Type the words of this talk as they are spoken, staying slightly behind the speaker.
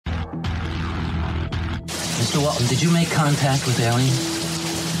Mr. Walton, did you make contact with aliens?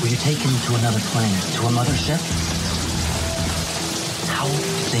 Were you taken to another planet, to a mothership? How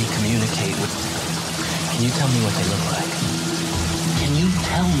did they communicate with... Can you tell me what they look like? Can you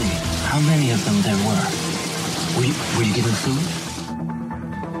tell me how many of them there were? Were you given food?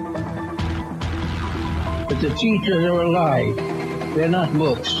 But the teachers are alive. They're not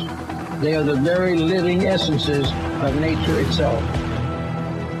books. They are the very living essences of nature itself.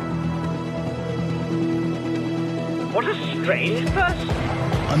 What a strange person.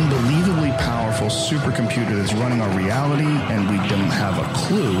 Unbelievably powerful supercomputer that's running our reality, and we don't have a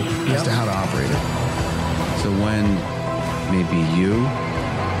clue as to how to operate it. So when maybe you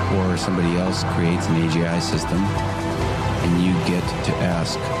or somebody else creates an AGI system and you get to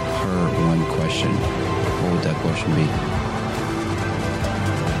ask her one question, what would that question be?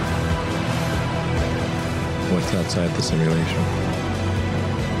 What's outside the simulation?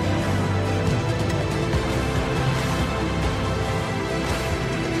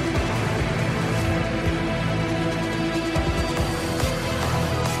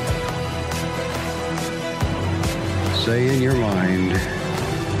 Say in your mind,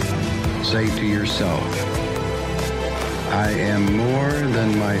 say to yourself, I am more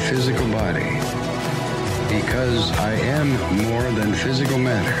than my physical body, because I am more than physical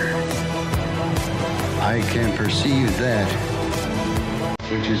matter. I can perceive that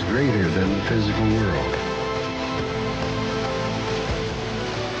which is greater than the physical world.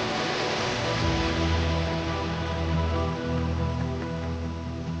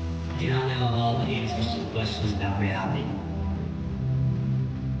 Do you not know all the answers to questions about reality?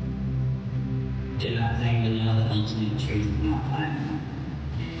 Do not claim to know the ultimate truth of my planet.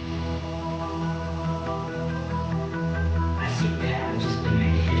 I see that which has been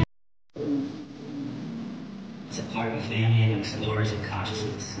made hidden. It's a part of a family of explorers of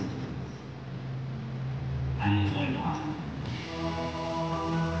consciousness. I'm the Void.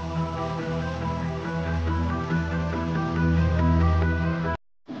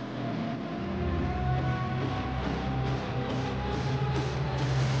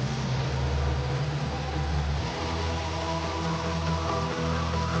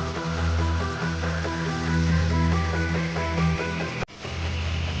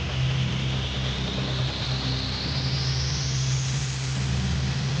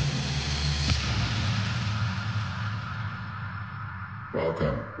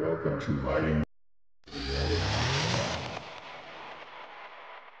 Welcome to Lighting.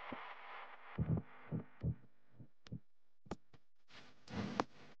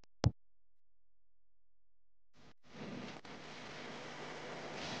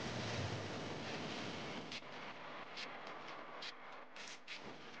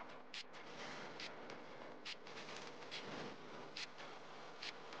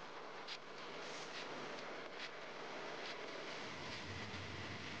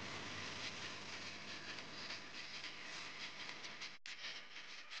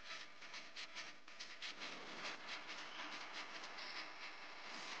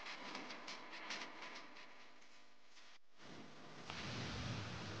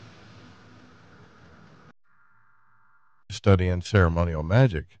 Study in ceremonial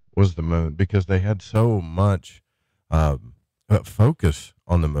magic was the moon, because they had so much focus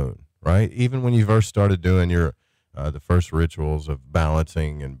on the moon, right? Even when you first started doing your the first rituals of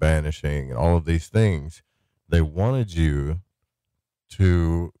balancing and banishing and all of these things, they wanted you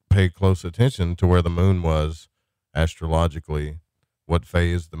to pay close attention to where the moon was astrologically, what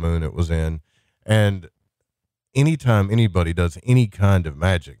phase the moon it was in. And anytime anybody does any kind of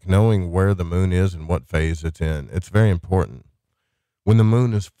magic, knowing where the moon is and what phase it's in, it's very important. When the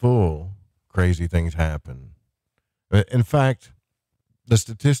moon is full, crazy things happen. In fact, the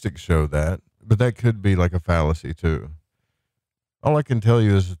statistics show that, but that could be like a fallacy too. All I can tell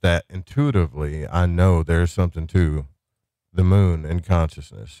you is that intuitively, I know there's something to the moon and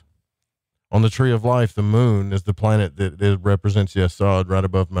consciousness. On the Tree of Life, the moon is the planet that it represents Yesod right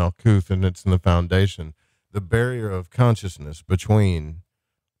above Malkuth, and it's in the foundation. The barrier of consciousness between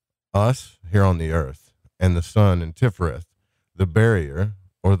us here on the earth and the sun and Tiferet, the barrier,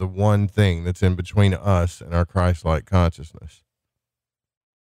 or the one thing that's in between us and our Christ-like consciousness.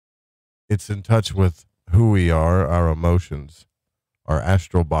 It's in touch with who we are, our emotions, our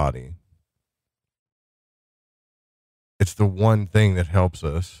astral body. It's the one thing that helps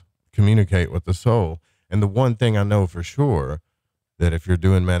us communicate with the soul. And the one thing I know for sure, that if you're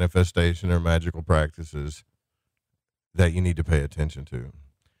doing manifestation or magical practices, that you need to pay attention to.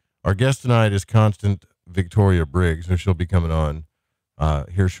 Our guest tonight is Constance Victoria Briggs, who she'll be coming on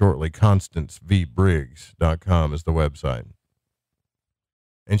here shortly. ConstanceVBriggs.com is the website.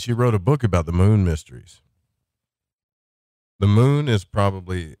 And she wrote a book about the moon mysteries. The moon is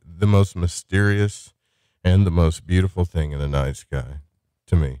probably the most mysterious and the most beautiful thing in the night sky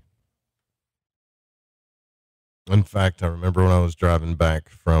to me. In fact, I remember when I was driving back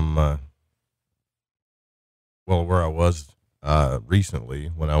from, where I was recently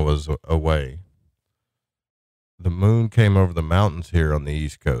when I was away, the moon came over the mountains here on the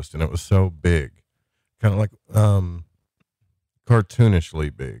East Coast, and it was so big, kind of like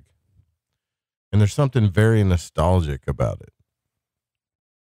cartoonishly big. And there's something very nostalgic about it.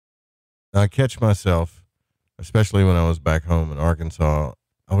 I catch myself, especially when I was back home in Arkansas,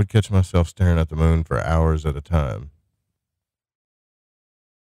 I would catch myself staring at the moon for hours at a time.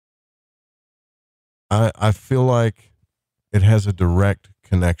 I feel like it has a direct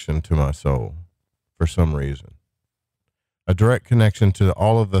connection to my soul for some reason. A direct connection to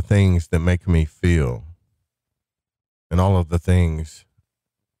all of the things that make me feel and all of the things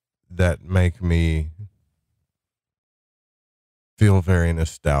that make me feel very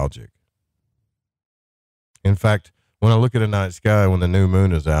nostalgic. In fact, when I look at a night sky when the new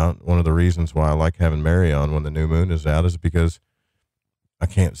moon is out, one of the reasons why I like having Mary on when the new moon is out is because I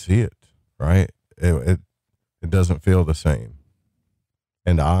can't see it, right? It doesn't feel the same.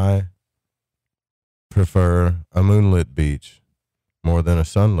 And I prefer a moonlit beach more than a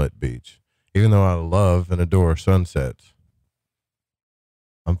sunlit beach. Even though I love and adore sunsets,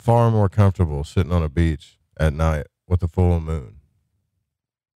 I'm far more comfortable sitting on a beach at night with a full moon.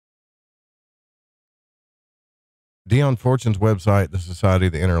 Dion Fortune's website, the Society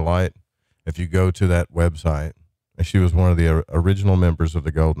of the Inner Light, if you go to that website, and she was one of the original members of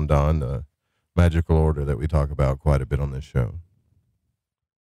the Golden Dawn, the magical order that we talk about quite a bit on this show.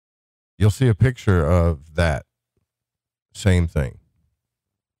 You'll see a picture of that same thing.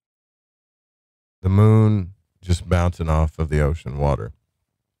 The moon just bouncing off of the ocean water.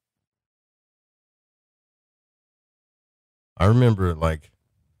 I remember, like,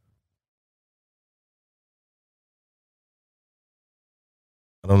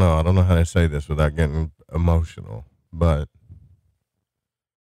 I don't know how to say this without getting emotional, but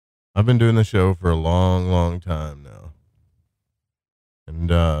I've been doing the show for a long, long time now.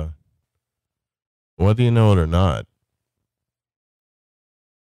 And whether you know it or not,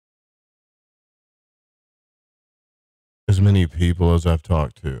 as many people as I've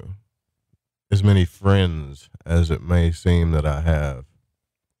talked to, as many friends as it may seem that I have,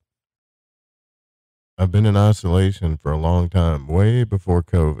 I've been in isolation for a long time, way before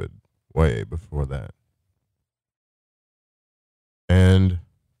COVID, way before that. And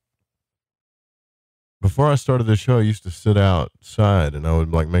before I started the show, I used to sit outside and I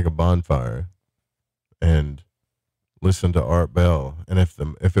would like make a bonfire and listen to Art Bell. And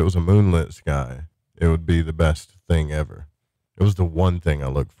if it was a moonlit sky, it would be the best thing ever. It was the one thing I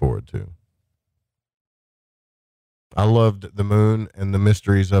looked forward to. I loved the moon and the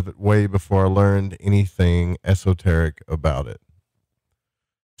mysteries of it way before I learned anything esoteric about it.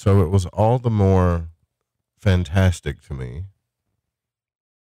 So it was all the more fantastic to me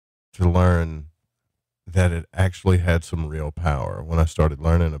to learn that it actually had some real power when I started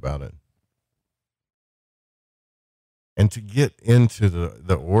learning about it. And to get into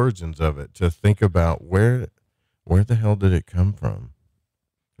the origins of it, to think about where the hell did it come from?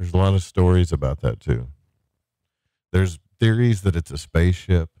 There's a lot of stories about that too. There's theories that it's a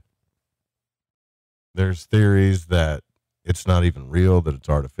spaceship. There's theories that it's not even real, that it's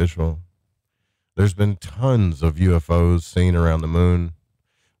artificial. There's been tons of UFOs seen around the moon.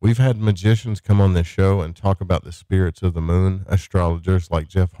 We've had magicians come on this show and talk about the spirits of the moon. Astrologers like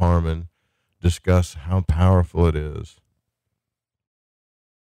Jeff Harmon discuss how powerful it is.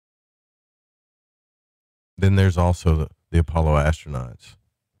 Then there's also the Apollo astronauts,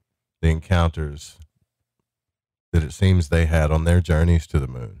 the encounters that it seems they had on their journeys to the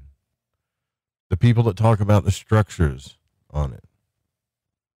moon. The people that talk about the structures on it.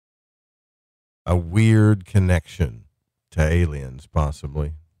 A weird connection to aliens,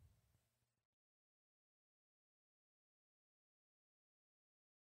 possibly.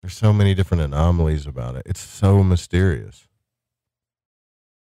 There's so many different anomalies about it. It's so mysterious.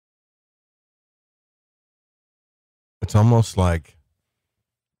 It's almost like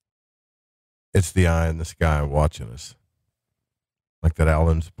it's the eye in the sky watching us. Like that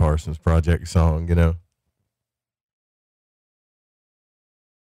Alan Parsons Project song, you know.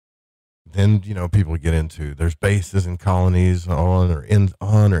 Then, you know, people get into there's bases and colonies on or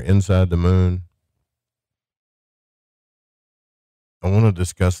inside the moon. I want to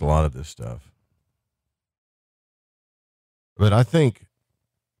discuss a lot of this stuff. But I think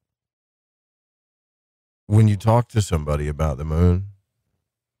when you talk to somebody about the moon,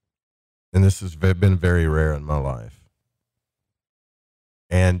 and this has been very rare in my life,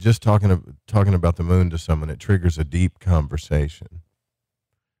 And just talking about the moon to someone, it triggers a deep conversation.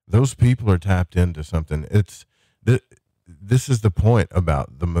 Those people are tapped into something. This is the point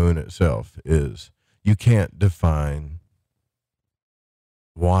about the moon itself, is you can't define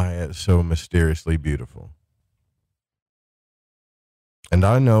why it's so mysteriously beautiful. And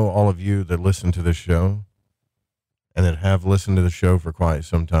I know all of you that listen to this show and that have listened to the show for quite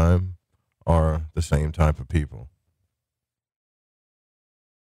some time are the same type of people.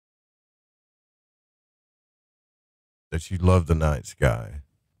 That you love the night sky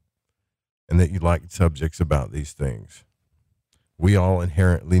and that you like subjects about these things. We all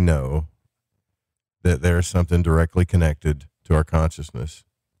inherently know that there is something directly connected to our consciousness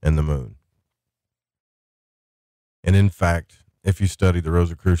and the moon. And in fact, if you study the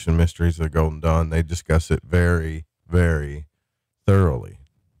Rosicrucian Mysteries of the Golden Dawn, they discuss it very, very thoroughly.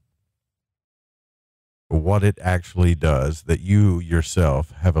 What it actually does, that you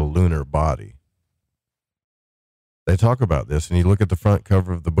yourself have a lunar body. They talk about this, and you look at the front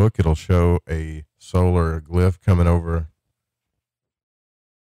cover of the book, it'll show a solar glyph coming over.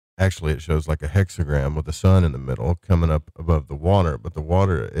 Actually, it shows like a hexagram with the sun in the middle coming up above the water, but the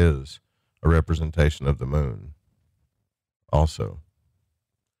water is a representation of the moon. Also,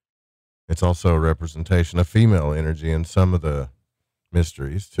 it's also a representation of female energy in some of the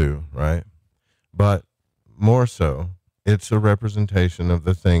mysteries too, right? But more so, it's a representation of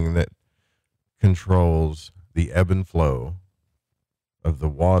the thing that controls the ebb and flow of the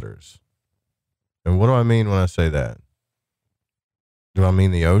waters. And what do I mean when I say that? Do I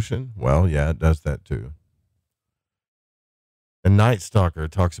mean the ocean? Well, yeah, it does that too. And Night Stalker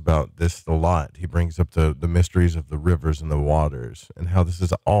talks about this a lot. He brings up the mysteries of the rivers and the waters and how this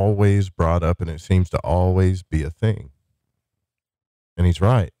is always brought up and it seems to always be a thing. And he's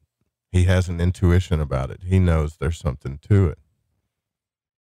right. He has an intuition about it. He knows there's something to it.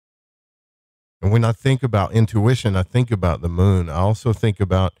 And when I think about intuition, I think about the moon. I also think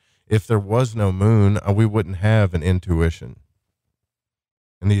about if there was no moon, we wouldn't have an intuition.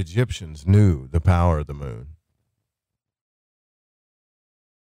 And the Egyptians knew the power of the moon.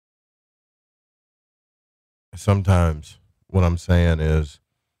 Sometimes what I'm saying is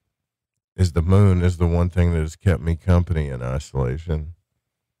the moon is the one thing that has kept me company in isolation.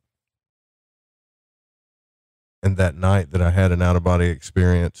 And that night that I had an out-of-body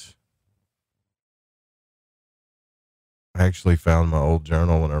experience, I actually found my old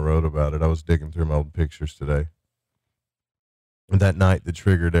journal when I wrote about it. I was digging through my old pictures today. And that night that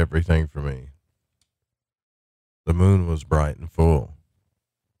triggered everything for me, the moon was bright and full.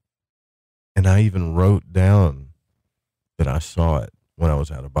 And I even wrote down that I saw it when I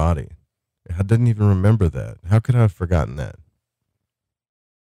was out of body. I didn't even remember that. How could I have forgotten that?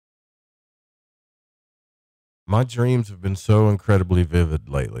 My dreams have been so incredibly vivid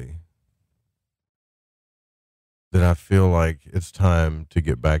lately that I feel like it's time to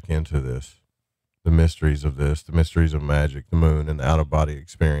get back into this. The mysteries of this, the mysteries of magic, the moon, and the out-of-body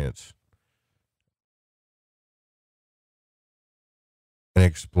experience. And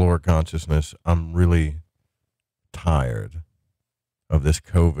explore consciousness. I'm really tired of this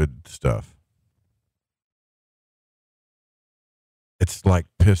COVID stuff. It's like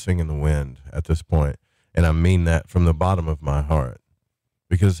pissing in the wind at this point. And I mean that from the bottom of my heart.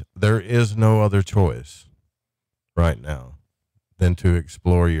 Because there is no other choice right now than to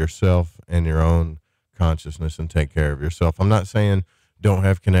explore yourself and your own consciousness and take care of yourself. I'm not saying don't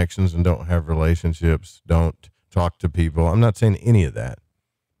have connections and don't have relationships, don't talk to people. I'm not saying any of that.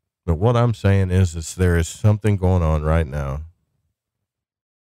 But what I'm saying is there is something going on right now,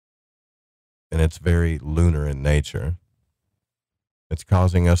 and it's very lunar in nature. It's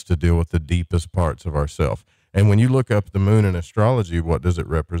causing us to deal with the deepest parts of ourselves. And when you look up the moon in astrology, what does it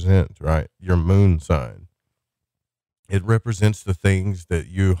represent, right? Your moon sign. It represents the things that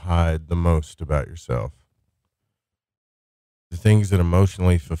you hide the most about yourself. The things that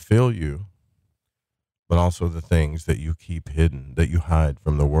emotionally fulfill you, but also the things that you keep hidden, that you hide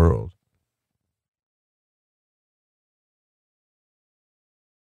from the world.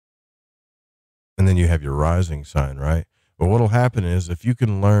 And then you have your rising sign, right? But what will happen is if you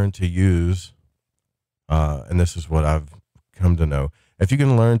can learn to use, and this is what I've come to know, if you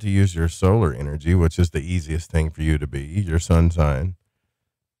can learn to use your solar energy, which is the easiest thing for you to be, your sun sign,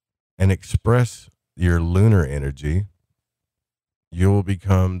 and express your lunar energy, you will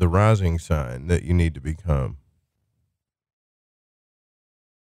become the rising sign that you need to become.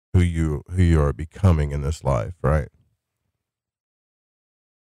 Who you are becoming in this life, right?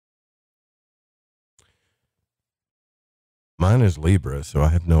 Mine is Libra, so I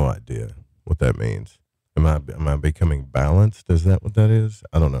have no idea what that means. Am I becoming balanced? Is that what that is?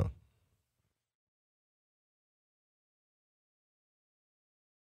 I don't know.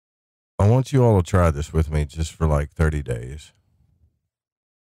 I want you all to try this with me just for like 30 days.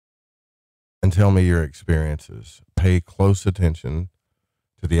 And tell me your experiences. Pay close attention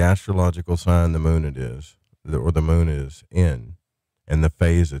to the astrological sign the moon or the moon is in, and the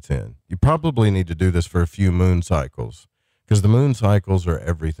phase it's in. You probably need to do this for a few moon cycles, because the moon cycles are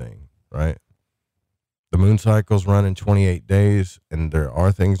everything, right? The moon cycles run in 28 days, and there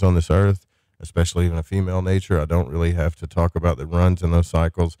are things on this earth, especially in a female nature, I don't really have to talk about that runs in those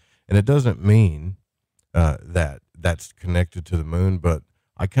cycles. And it doesn't mean that that's connected to the moon, but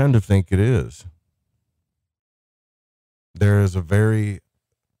I kind of think it is. There is a very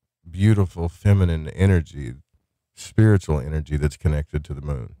beautiful feminine energy, spiritual energy that's connected to the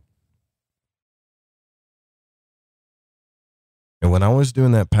moon. And when I was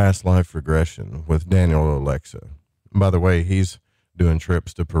doing that past life regression with Daniel Alexa, and by the way, he's doing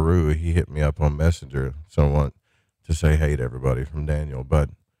trips to Peru. He hit me up on Messenger, so I want to say hey to everybody from Daniel.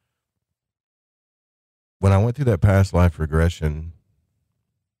 But when I went through that past life regression,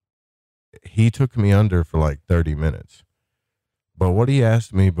 he took me under for like 30 minutes. But what he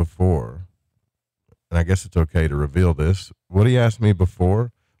asked me before, and I guess it's okay to reveal this, what he asked me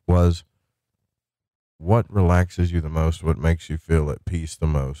before was, what relaxes you the most? What makes you feel at peace the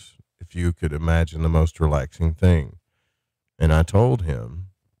most? If you could imagine the most relaxing thing. And I told him,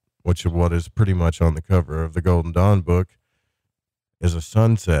 which is what is pretty much on the cover of the Golden Dawn book, is a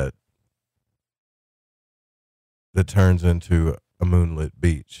sunset that turns into a moonlit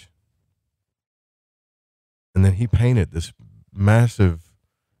beach. And then he painted this massive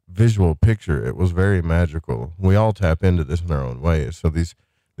visual picture. It was very magical. We all tap into this in our own ways. So these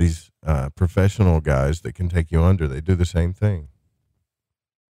professional guys that can take you under, they do the same thing.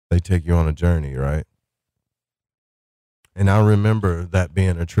 They take you on a journey, right? And I remember that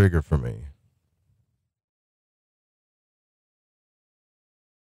being a trigger for me.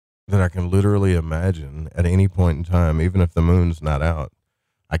 That I can literally imagine at any point in time, even if the moon's not out,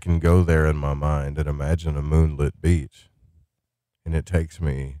 I can go there in my mind and imagine a moonlit beach. And it takes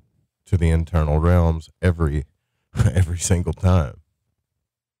me to the internal realms every single time.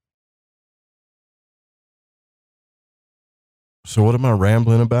 So what am I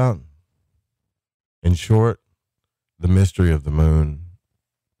rambling about? In short, the mystery of the moon,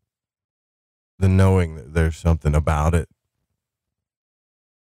 the knowing that there's something about it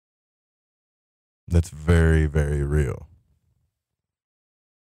that's very, very real.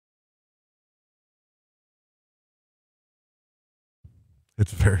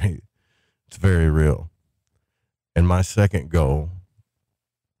 It's very real. And my second goal,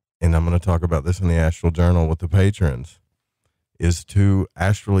 and I'm going to talk about this in the Astral Journal with the patrons, is to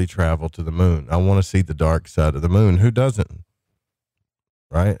astrally travel to the moon. I want to see the dark side of the moon. Who doesn't?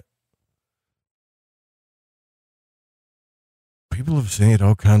 Right? People have said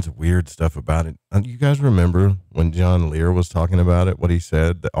all kinds of weird stuff about it. You guys remember when John Lear was talking about it, what he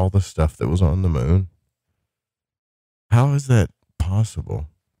said, that all the stuff that was on the moon? How is that possible?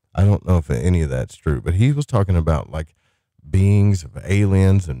 I don't know if any of that's true, but he was talking about like beings of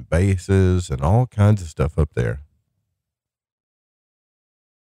aliens and bases and all kinds of stuff up there.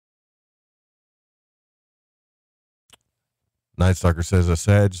 Night Stalker says a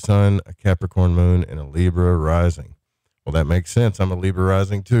Sag sun, a Capricorn moon, and a Libra rising. Well, that makes sense. I'm a Libra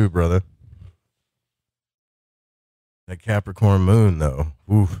rising too, brother. That Capricorn moon, though,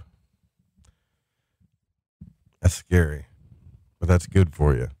 oof, that's scary, but that's good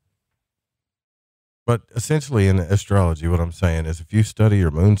for you. But essentially in astrology, what I'm saying is if you study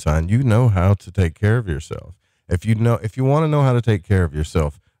your moon sign, you know how to take care of yourself. If you want to know how to take care of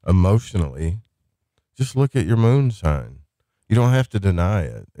yourself emotionally, just look at your moon sign. You don't have to deny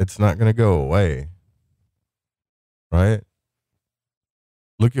it. It's not going to go away. Right?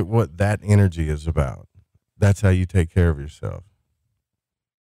 Look at what that energy is about. That's how you take care of yourself.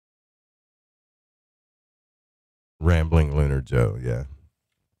 Rambling Lunar Joe, yeah.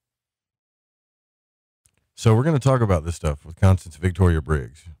 So we're going to talk about this stuff with Constance Victoria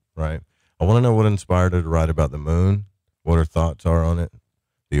Briggs, right? I want to know what inspired her to write about the moon, what her thoughts are on it,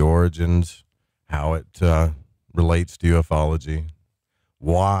 the origins, how it relates to ufology.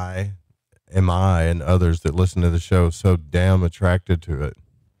 Why am I and others that listen to the show so damn attracted to it,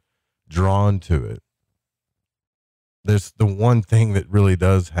 drawn to it? There's the one thing that really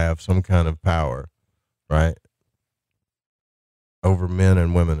does have some kind of power, right? Over men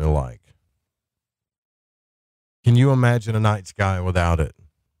and women alike. Can you imagine a night sky without it?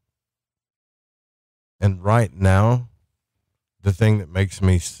 And right now, the thing that makes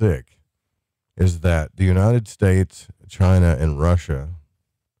me sick is that the United States, China, and Russia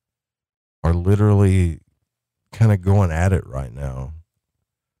are literally kind of going at it right now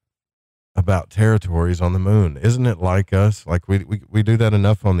about territories on the moon. Isn't it like us? Like we do that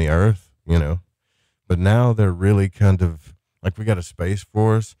enough on the Earth, you know, but now they're really kind of like, we got a space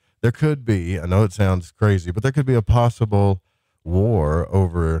force. There could be, I know it sounds crazy, but there could be a possible war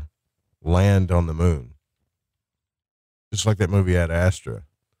over land on the moon. Just like that movie Ad Astra.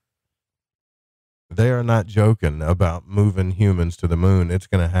 They are not joking about moving humans to the moon. It's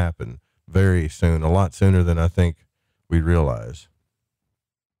going to happen very soon, a lot sooner than I think we realize.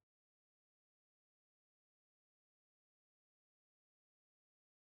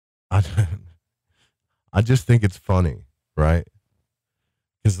 I just think it's funny, right?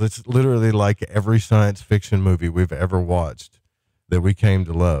 Because it's literally like every science fiction movie we've ever watched that we came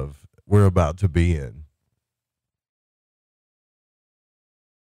to love, we're about to be in.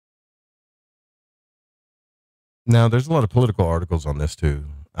 Now, there's a lot of political articles on this too.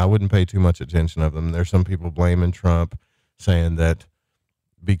 I wouldn't pay too much attention of them. There's some people blaming Trump, saying that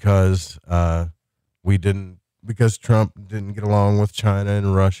because because Trump didn't get along with China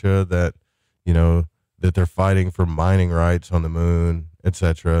and Russia, that, you know, that they're fighting for mining rights on the moon,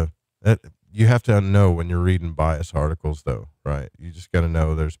 etc. You have to know when you're reading bias articles, though, right? You just got to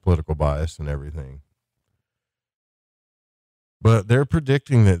know there's political bias and everything. But they're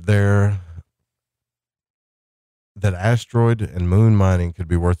predicting that asteroid and moon mining could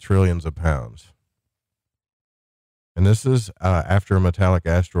be worth trillions of pounds. And this is after a metallic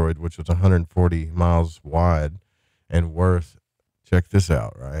asteroid, which was 140 miles wide and worth, check this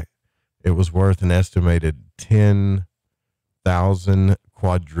out, right? It was worth an estimated $10,000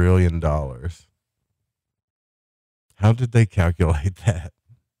 quadrillion. How did they calculate that?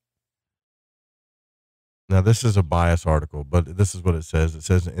 Now, this is a bias article, but this is what it says. It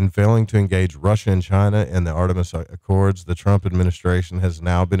says, in failing to engage Russia and China in the Artemis Accords, the Trump administration has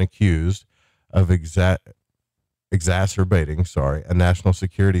now been accused of exacerbating a national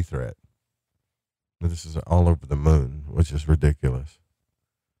security threat. This is all over the moon, which is ridiculous.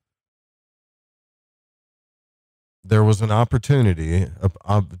 There was an opportunity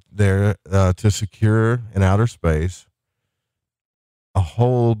there to secure in outer space a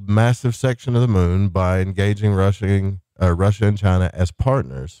whole massive section of the moon by engaging Russia and China as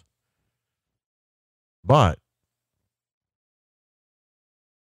partners. But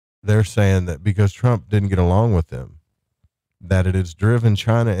they're saying that because Trump didn't get along with them, that it has driven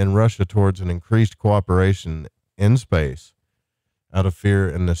China and Russia towards an increased cooperation in space out of fear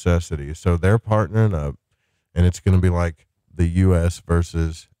and necessity. So they're partnering up, and it's going to be like the U.S.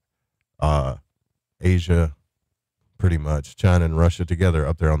 versus Asia, pretty much, China and Russia together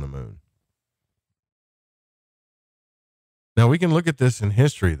up there on the moon. Now, we can look at this in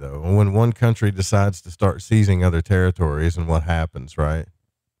history, though, when one country decides to start seizing other territories and what happens, right?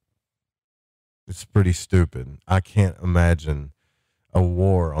 It's pretty stupid. I can't imagine a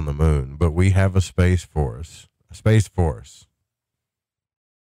war on the moon, but we have a space force. A space force.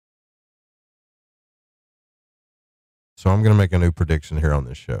 So I'm going to make a new prediction here on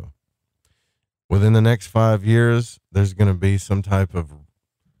this show. Within the next 5 years, there's going to be some type of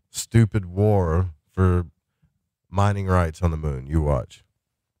stupid war for mining rights on the moon. You watch.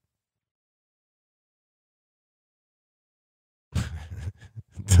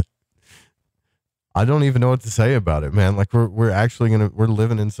 I don't even know what to say about it, man. Like we're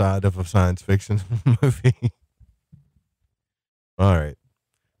living inside of a science fiction movie. All right.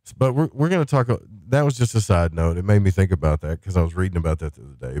 But we're going to talk. That was just a side note. It made me think about that because I was reading about that the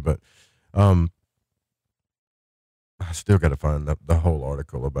other day. But I still got to find the whole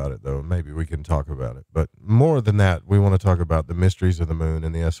article about it, though. Maybe we can talk about it. But more than that, we want to talk about the mysteries of the moon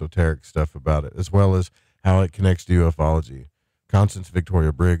and the esoteric stuff about it, as well as how it connects to ufology. Constance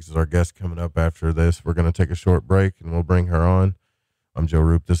Victoria Briggs is our guest coming up after this. We're going to take a short break, and we'll bring her on. I'm Joe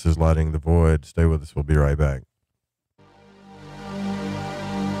Roop. This is Lighting the Void. Stay with us. We'll be right back.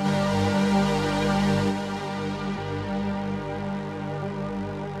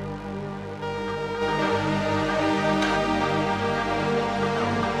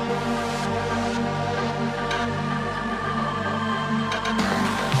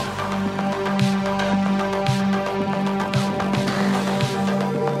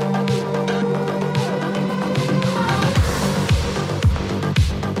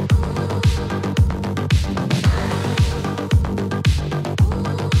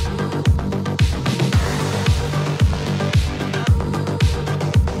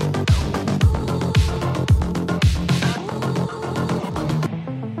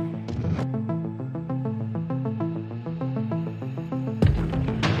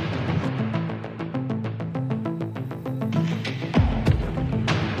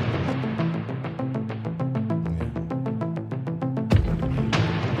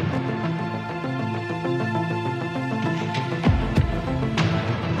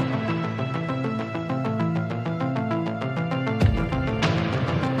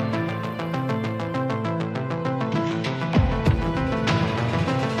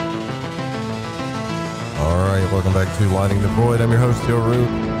 Welcome back to Lighting the Void. I'm your host, Joe Root.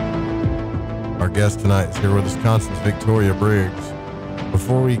 Our guest tonight is here with us, Constance Victoria Briggs.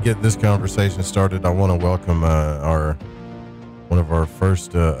 Before we get this conversation started, I want to welcome one of our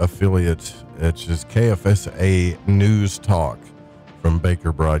first affiliates, which is KFSA News Talk from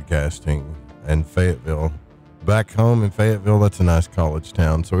Baker Broadcasting in Fayetteville. Back home in Fayetteville, that's a nice college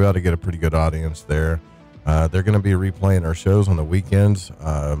town, so we ought to get a pretty good audience there. They're going to be replaying our shows on the weekends.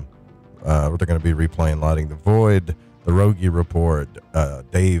 They're going to be replaying Lighting the Void, The Rogie Report,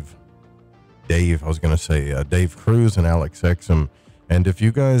 Dave Cruz and Alex Exum. And if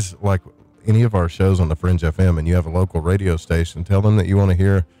you guys like any of our shows on the Fringe FM and you have a local radio station, tell them that you want to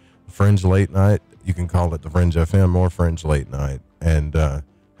hear Fringe Late Night. You can call it the Fringe FM or Fringe Late Night, and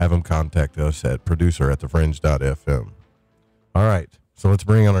have them contact us at producer@thefringe.fm. All right, so let's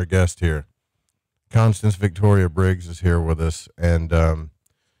bring on our guest here. Constance Victoria Briggs is here with us, and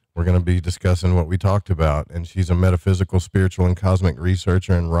we're going to be discussing what we talked about. And she's a metaphysical, spiritual, and cosmic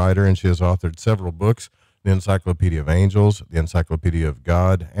researcher and writer, and she has authored several books: the Encyclopedia of Angels, the Encyclopedia of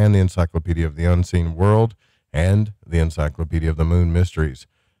God, and the Encyclopedia of the Unseen World, and the Encyclopedia of the Moon Mysteries.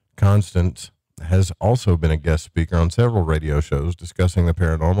 Constance has also been a guest speaker on several radio shows discussing the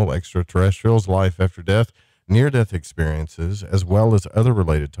paranormal, extraterrestrials, life after death, near-death experiences, as well as other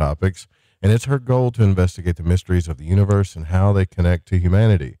related topics. And it's her goal to investigate the mysteries of the universe and how they connect to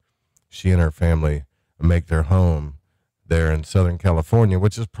humanity. She and her family make their home there in Southern California,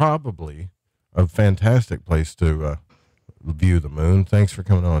 which is probably a fantastic place to view the moon. Thanks for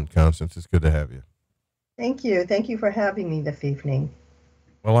coming on, Constance. It's good to have you. Thank you. Thank you for having me this evening.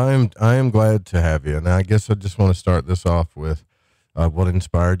 Well, I am glad to have you. And I guess I just want to start this off with what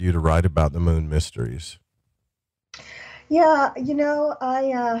inspired you to write about the moon mysteries. Yeah,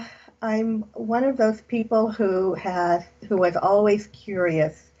 I'm one of those people who was always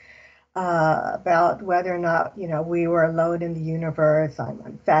curious about whether or not, we were alone in the universe.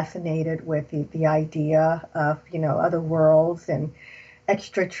 I'm fascinated with the idea of, other worlds and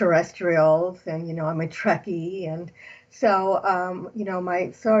extraterrestrials, and, I'm a Trekkie. And so,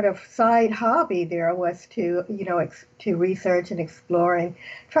 my sort of side hobby there was to, to research and explore and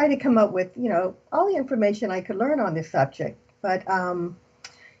try to come up with, all the information I could learn on this subject. But,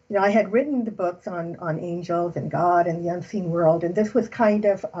 I had written the books on angels and God and the unseen world, and this was kind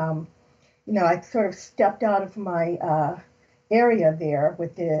of, I sort of stepped out of my area there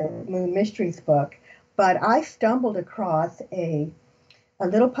with the Moon Mysteries book, but I stumbled across a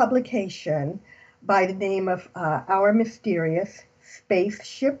little publication by the name of Our Mysterious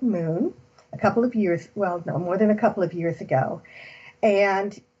Spaceship Moon more than a couple of years ago,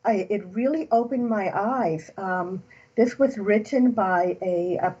 and it really opened my eyes. This was written by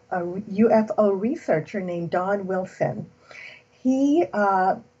a UFO researcher named Don Wilson. He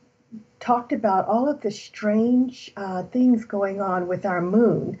talked about all of the strange things going on with our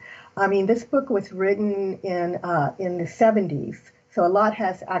moon. I mean, this book was written in the 70s, so a lot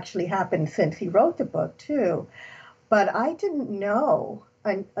has actually happened since he wrote the book too. But I didn't know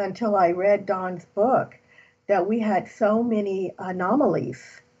until I read Don's book that we had so many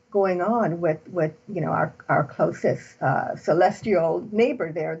anomalies going on with our closest celestial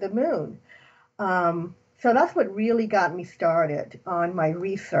neighbor there, the moon. So that's what really got me started on my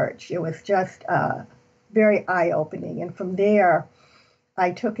research. It was just very eye-opening. And from there,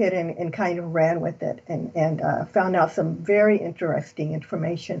 I took it and kind of ran with it and found out some very interesting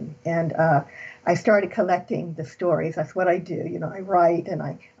information. And I started collecting the stories. That's what I do. I write and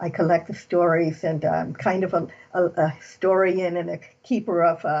I collect the stories, and I'm kind of a historian and a keeper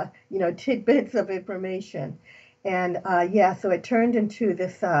of, tidbits of information. And so it turned into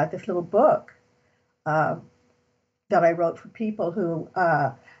this little book that I wrote for people who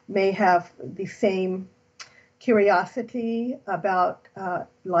may have the same curiosity about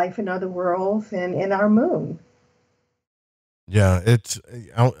life in other worlds and in our moon. Yeah,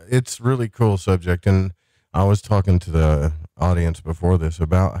 it's really cool subject. And I was talking to the audience before this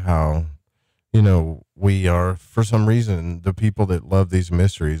about how, we are, for some reason, the people that love these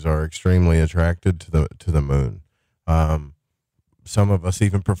mysteries are extremely attracted to the moon. Some of us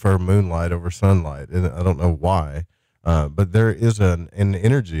even prefer moonlight over sunlight, and I don't know why, but there is an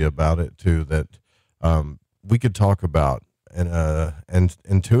energy about it too that we could talk about and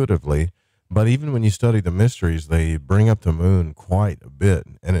intuitively. But even when you study the mysteries, they bring up the moon quite a bit,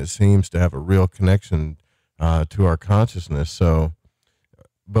 and it seems to have a real connection to our consciousness. So,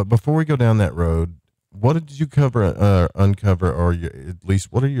 but before we go down that road, what did you uncover, or at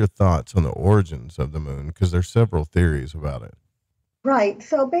least what are your thoughts on the origins of the moon? Because there's several theories about it. Right.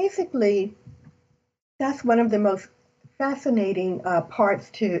 So basically, that's one of the most fascinating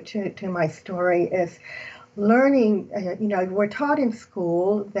parts to my story is learning, we're taught in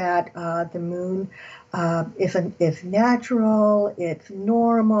school that the moon is natural, it's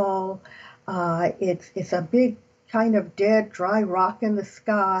normal, it's a big kind of dead, dry rock in the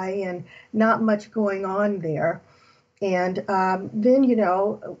sky, and not much going on there. And then,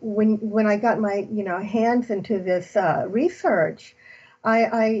 when I got my, hands into this research,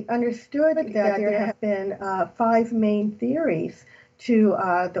 I understood that there have been 5 main theories to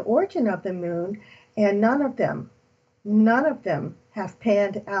the origin of the moon, and none of them have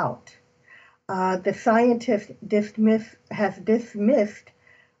panned out. The scientist has dismissed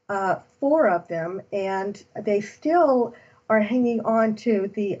 4 of them, and they still are hanging on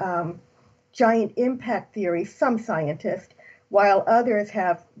to the giant impact theory, some scientists, while others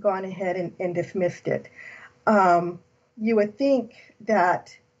have gone ahead and dismissed it. You would think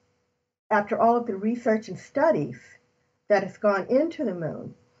that after all of the research and studies that has gone into the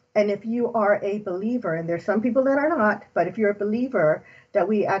moon, and if you are a believer, and there's some people that are not, but if you're a believer that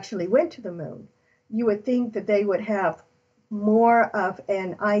we actually went to the moon, you would think that they would have more of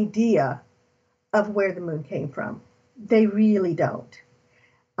an idea of where the moon came from. They really don't.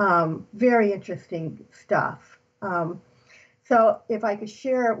 Very interesting stuff. So if I could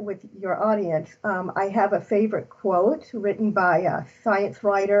share with your audience, I have a favorite quote written by a science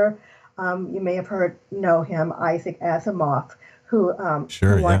writer. You may have know him, Isaac Asimov, who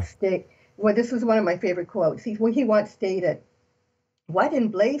once stated, well, this was one of my favorite quotes. He once stated, "What in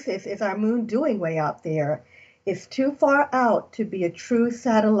blazes is our moon doing way out there? It's too far out to be a true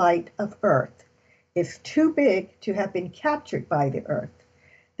satellite of Earth. It's too big to have been captured by the Earth.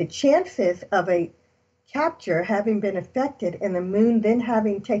 The chances of a capture having been effected and the moon then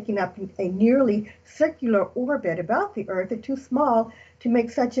having taken up a nearly circular orbit about the Earth are too small to make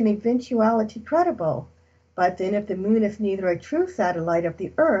such an eventuality credible. But then if the moon is neither a true satellite of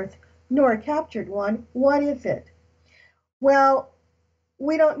the Earth nor a captured one, what is it?" Well,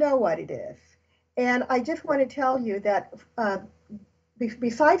 we don't know what it is. And I just want to tell you that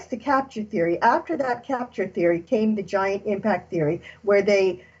besides the capture theory, after that capture theory came the giant impact theory, where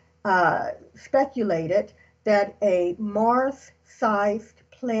they speculated that a Mars-sized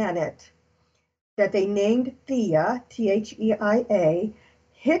planet that they named Theia, Theia,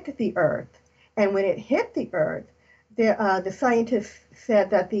 hit the Earth. And when it hit the Earth, the scientists said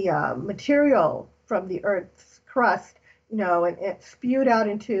that the material from the Earth's crust, and it spewed out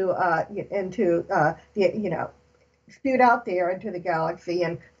spewed out there into the galaxy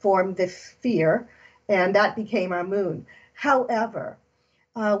and formed this sphere, and that became our moon. However,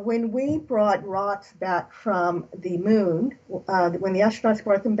 when we brought rocks back from the moon, when the astronauts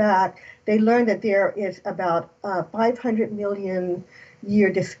brought them back, they learned that there is about 500 million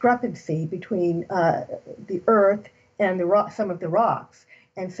year discrepancy between the Earth and some of the rocks.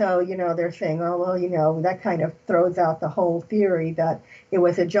 And so, they're saying, oh, well, that kind of throws out the whole theory that it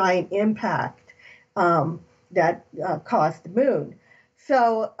was a giant impact that caused the moon.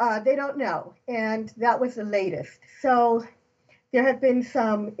 So they don't know. And that was the latest. So there have been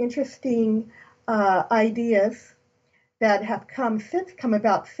some interesting ideas that have come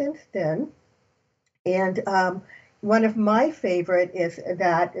about since then. And one of my favorite is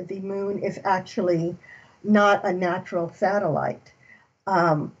that the moon is actually not a natural satellite.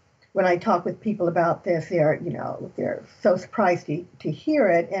 When I talk with people about this, they're so surprised to hear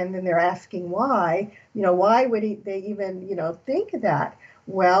it, and then they're asking why. Why would they even think of that?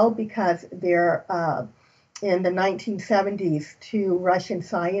 Well, because they're in the 1970s, 2 Russian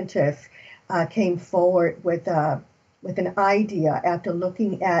scientists came forward with an idea after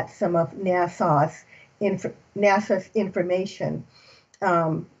looking at some of NASA's information.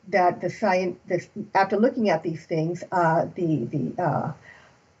 That after looking at these things,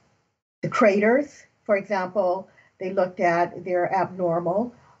 the craters, for example, they looked at, they're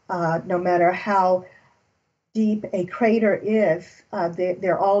abnormal. No matter how deep a crater is,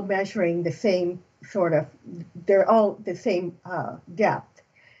 they're all measuring the same they're all the same depth,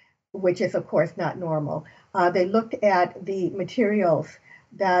 which is of course not normal. They looked at the materials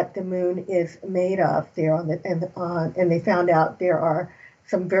that the moon is made of there and they found out there are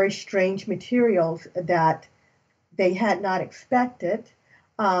some very strange materials that they had not expected.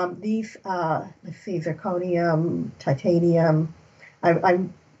 These, let's see, zirconium, titanium, I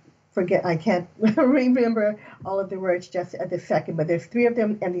forget, I can't remember all of the words just at this second, but there's 3 of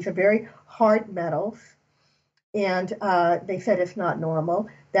them, and these are very hard metals. And they said it's not normal,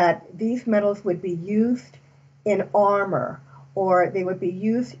 that these metals would be used in armor, or they would be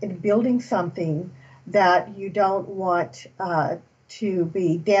used in building something that you don't want to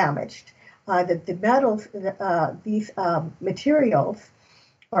be damaged. The metals, these materials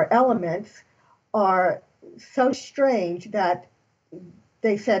or elements are so strange that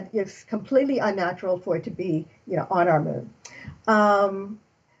they said it's completely unnatural for it to be, on our moon.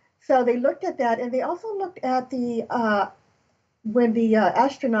 So they looked at that, and they also looked at when the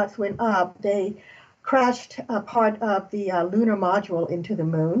astronauts went up, they crashed a part of the lunar module into the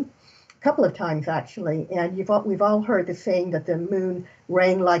moon a couple of times, actually. And we've all heard the saying that the moon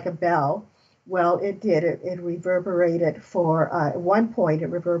rang like a bell. Well, it did. It reverberated for, at one point, it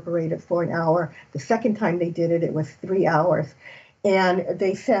reverberated for an hour. The second time they did it, it was 3 hours. And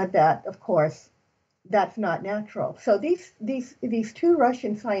they said that, of course, that's not natural. So these two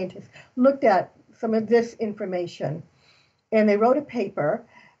Russian scientists looked at some of this information, and they wrote a paper.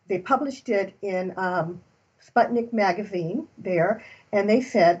 They published it in Sputnik magazine there, and they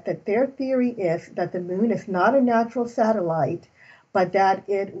said that their theory is that the moon is not a natural satellite, but that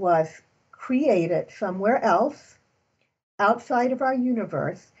it was created somewhere else outside of our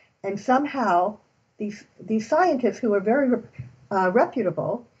universe, and somehow these scientists, who are very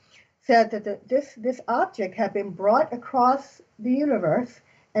reputable, said that this object had been brought across the universe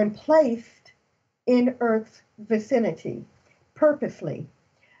and placed in Earth's vicinity purposely.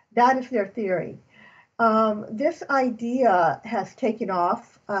 That is their theory. This idea has taken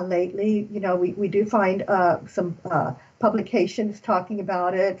off lately. We do find some publications talking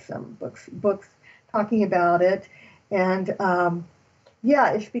about it, some books talking about it, and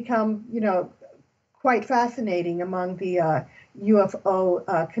it's become quite fascinating among the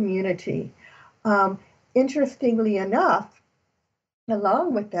UFO community. Interestingly enough,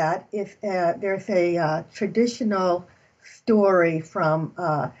 along with that, there's a traditional story from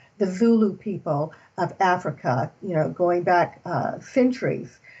the Zulu people of Africa, going back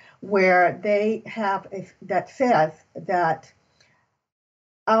centuries, where they have that says that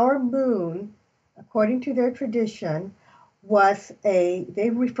our moon, according to their tradition, they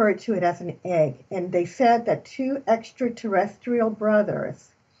referred to it as an egg, and they said that two extraterrestrial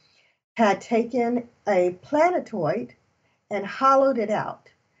brothers had taken a planetoid and hollowed it out.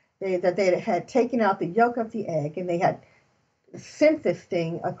 They had taken out the yolk of the egg, and they had sent this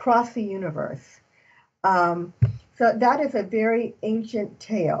thing across the universe. So that is a very ancient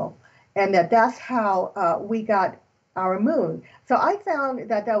tale, and that's how we got our moon. So I found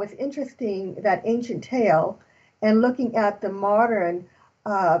that was interesting, that ancient tale, and looking at the modern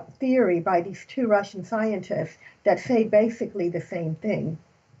theory by these two Russian scientists that say basically the same thing.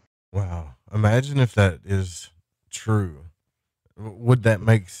 Wow. Imagine if that is true. Would that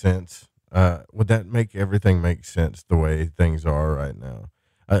make sense? Would that make everything make sense the way things are right now?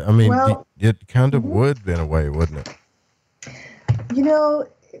 I mean, it kind of would in a way, wouldn't it?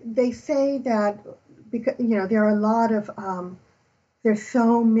 They say that because, there are a lot of, there's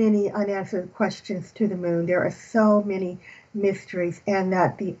so many unanswered questions to the moon. There are so many mysteries, and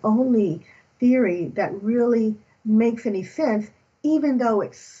that the only theory that really makes any sense, even though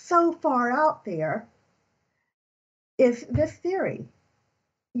it's so far out there, is this theory.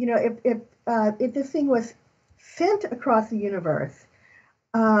 If this thing was sent across the universe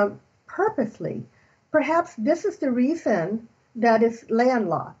purposely, perhaps this is the reason that it's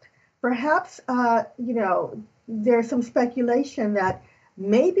landlocked. Perhaps, there's some speculation that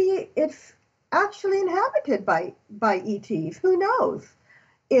maybe it's actually inhabited by ETs. Who knows?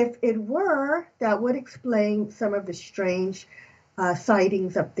 If it were, that would explain some of the strange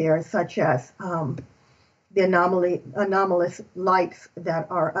sightings up there, such as the anomalous lights that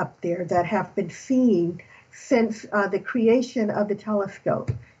are up there that have been seen since the creation of the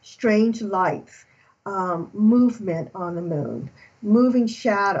telescope. Strange lights, movement on the moon, moving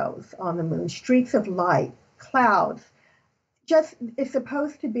shadows on the moon, streaks of light, clouds. Just it's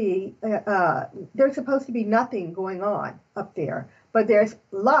supposed to be there's supposed to be nothing going on up there, but there's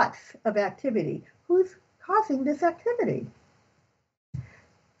lots of activity. Who's causing this activity?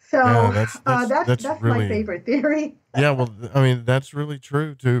 So that's really, my favorite theory. Yeah, well, I mean, that's really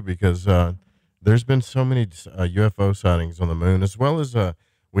true too, because there's been so many UFO sightings on the moon, as well as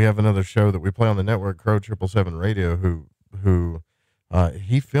we have another show that we play on the network, Crow 777 Radio, who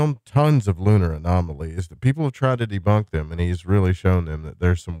he filmed tons of lunar anomalies that people have tried to debunk them, and he's really shown them that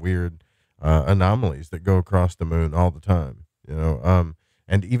there's some weird anomalies that go across the moon all the time,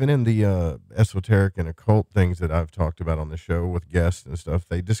 and even in the esoteric and occult things that I've talked about on the show with guests and stuff,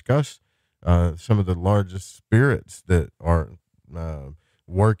 they discuss some of the largest spirits that are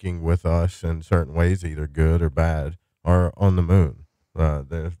working with us in certain ways, either good or bad, are on the moon.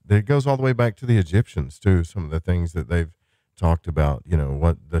 It goes all the way back to the Egyptians too. Some of the things that they've talked about,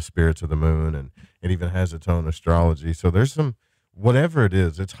 what the spirits of the moon, and it even has its own astrology. So there's some, whatever it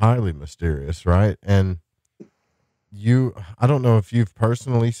is, it's highly mysterious, right? And I don't know if you've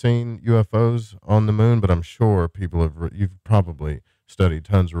personally seen UFOs on the moon, but I'm sure people you've probably studied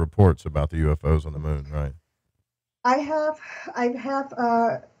tons of reports about the UFOs on the moon, right? I have, I have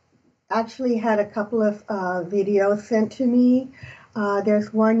actually had a couple of videos sent to me.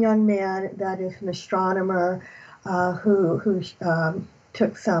 There's one young man that is an astronomer who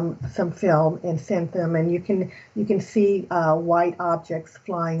took some film and sent them, and you can see white objects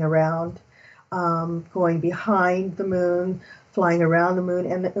flying around, going behind the moon, flying around the moon,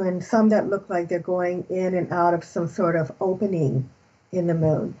 and some that look like they're going in and out of some sort of opening in the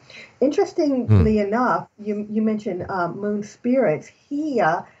moon. Interestingly enough, you mentioned moon spirits. He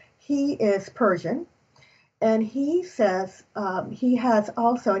is Persian, and he says he has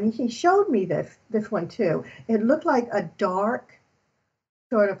also, and he showed me this one too. It looked like a dark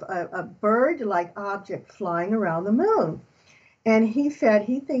sort of a bird-like object flying around the moon, and he said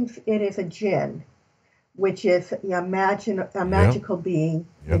he thinks it is a jinn, which is a magical being,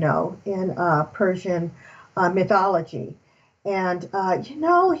 you know, in Persian mythology. And you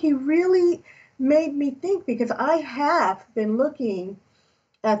know, he really made me think, because I have been looking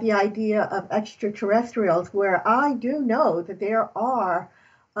at the idea of extraterrestrials, where I do know that there are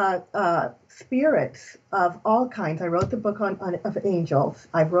spirits of all kinds. I wrote the book of angels.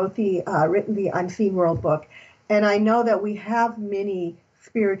 I've written the Unseen World book, and I know that we have many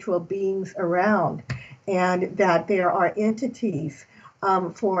spiritual beings around, and that there are entities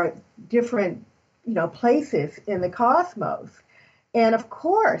for different, you know, places in the cosmos, and of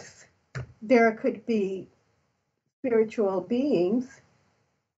course there could be spiritual beings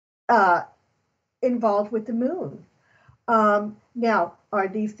involved with the moon. Now, are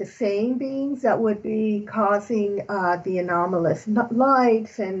these the same beings that would be causing the anomalous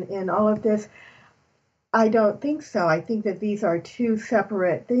lights and all of this? I don't think so. I think that these are two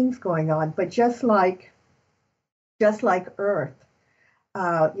separate things going on. But just like Earth,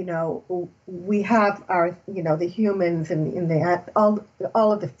 you know, we have our, you know, the humans and in the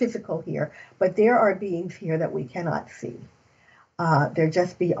all of the physical here, but there are beings here that we cannot see. They're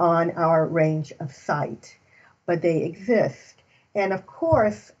just beyond our range of sight, but they exist. And of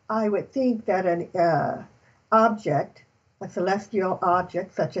course, I would think that an object, a celestial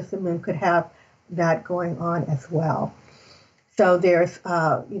object such as the moon, could have that going on as well. So there's,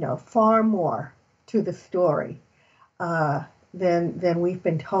 you know, far more to the story than we've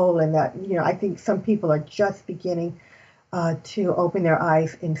been told, and that, you know, I think some people are just beginning to open their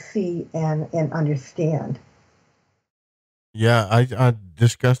eyes and see and understand. Yeah, I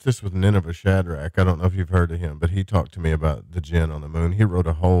discussed this with Nineveh Shadrach. I don't know if you've heard of him, but he talked to me about the jinn on the moon. He wrote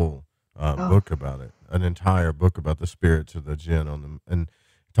a whole book about it, an entire book about the spirits of the jinn on the, and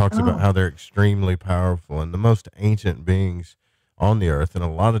talks about how they're extremely powerful and the most ancient beings on the earth. And a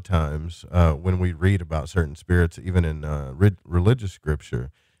lot of times when we read about certain spirits, even in religious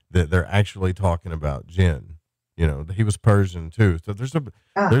scripture, that they're actually talking about jinn. You know, he was Persian too. So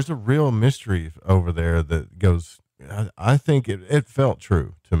there's a real mystery over there that goes. I think it felt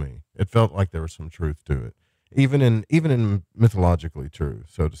true to me. It felt like there was some truth to it, even in mythologically true,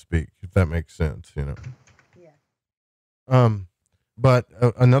 so to speak, if that makes sense, you know. Yeah. But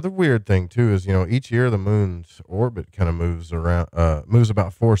another weird thing too is, you know, each year the moon's orbit kind of moves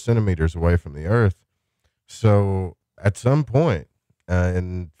about 4 centimeters away from the Earth. So at some point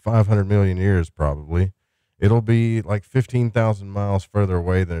in 500 million years, probably, it'll be like 15,000 miles further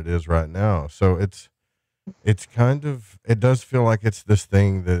away than it is right now. So it's kind of, it does feel like it's this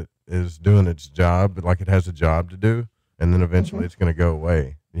thing that is doing its job, like it has a job to do, and then eventually it's going to go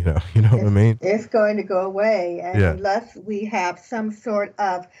away. You know what I mean? It's going to go away, and unless we have some sort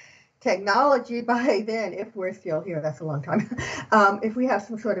of technology by then, if we're still here, that's a long time. If we have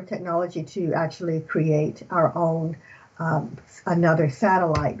some sort of technology to actually create our own another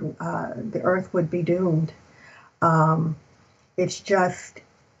satellite, the Earth would be doomed. It's just,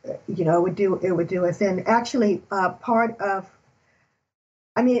 you know, it would do us in. Actually, part of,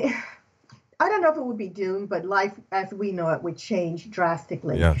 I mean, I don't know if it would be doomed, but life as we know it would change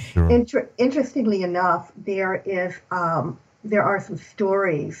drastically. Yeah, sure. Interestingly enough, there are some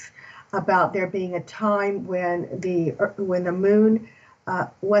stories about there being a time when the moon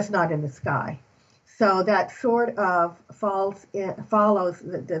was not in the sky. So that sort of follows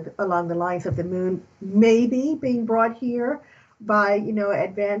along the lines of the moon maybe being brought here by, you know,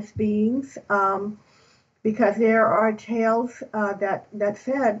 advanced beings, because there are tales that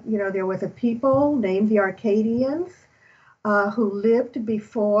said, you know, there was a people named the Arcadians who lived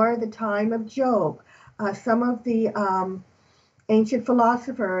before the time of Job. Some of the ancient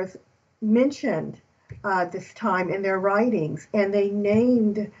philosophers mentioned this time in their writings, and they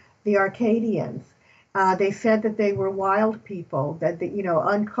named the Arcadians. They said that they were wild people, that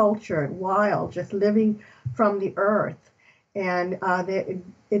uncultured, wild, just living from the earth, and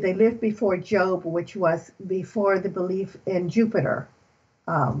they lived before Job, which was before the belief in Jupiter,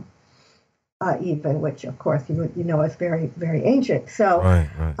 even, which of course is very, very ancient. So Right.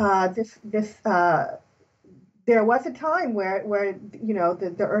 there was a time where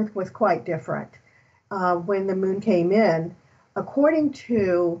the earth was quite different when the moon came in, according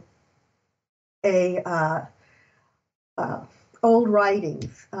to a old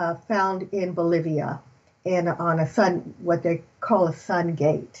writings found in Bolivia and on what they call a sun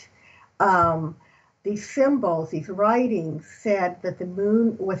gate. These symbols, these writings said that the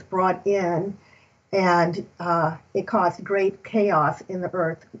moon was brought in and it caused great chaos in the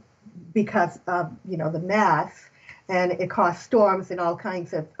earth because of the mass, and it caused storms and all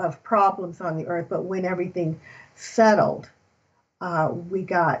kinds of problems on the earth. But when everything settled, we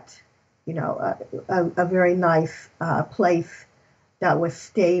got a very nice place that was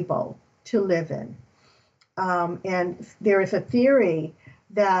stable to live in. And there is a theory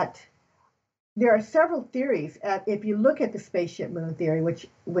that there are several theories. If you look at the spaceship moon theory,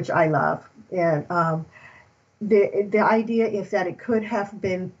 which I love, and the idea is that it could have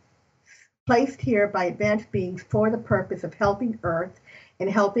been placed here by advanced beings for the purpose of helping Earth and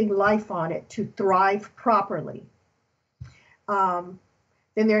helping life on it to thrive properly. Then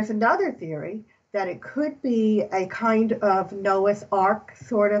there's another theory that it could be a kind of Noah's Ark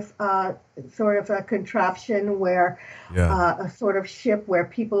sort of a contraption where a sort of ship where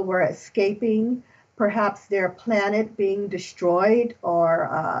people were escaping, perhaps their planet being destroyed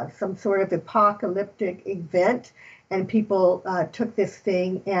or some sort of apocalyptic event, and people took this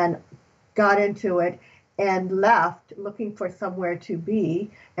thing and got into it and left looking for somewhere to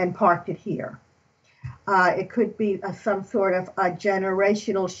be and parked it here. It could be some sort of a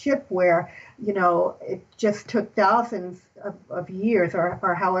generational ship where, it just took thousands of years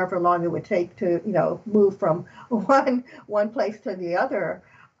or however long it would take to, move from one place to the other.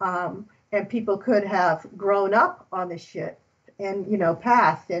 And people could have grown up on the ship and,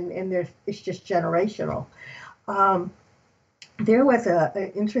 passed, and it's just generational. There was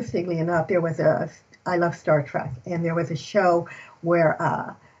interestingly enough, I love Star Trek, and there was a show where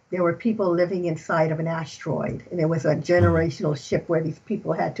there were people living inside of an asteroid, and it was a generational ship where these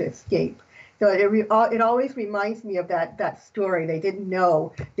people had to escape. So it always reminds me of that story. They didn't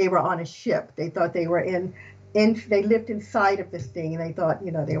know they were on a ship. They thought they were they lived inside of this thing, and they thought,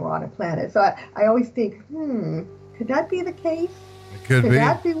 they were on a planet. So I always think, could that be the case? It could be. Could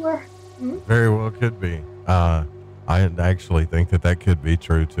that be where? Very well could be. I actually think that could be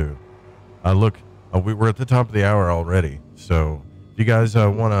true too. Look, we were at the top of the hour already, so if you guys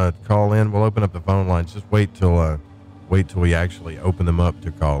want to call in, we'll open up the phone lines. Just wait till we actually open them up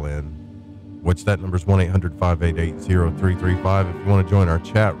to call in. Which that number is 1-800-588-0335. If you want to join our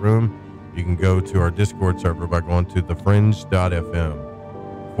chat room, you can go to our Discord server by going to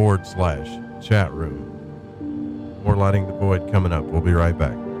thefringe.fm/chat room. More Lighting the Void coming up. We'll be right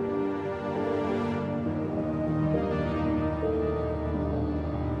back.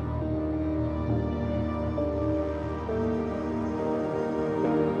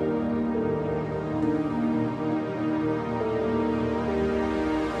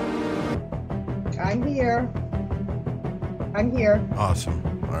 I'm here. Awesome.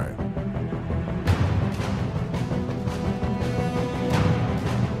 All right.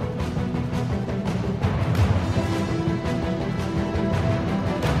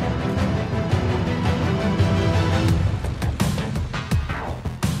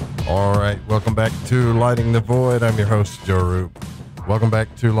 All right. Welcome back to Lighting the Void. I'm your host, Joe Roop. Welcome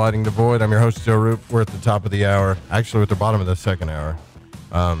back to Lighting the Void. I'm your host, Joe Roop. We're at the top of the hour. Actually, we're at the bottom of the second hour.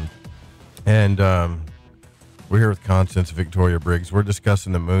 We're here with Constance Victoria Briggs. We're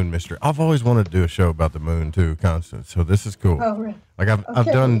discussing the moon mystery. I've always wanted to do a show about the moon too, Constance. So this is cool. Oh, really? Like I've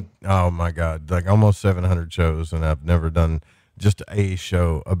done, oh my God, like almost 700 shows, and I've never done just a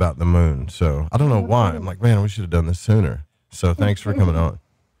show about the moon. So I don't know why. I'm like, man, we should have done this sooner. So thanks for coming on.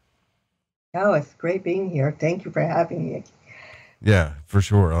 Oh, it's great being here. Thank you for having me. Yeah, for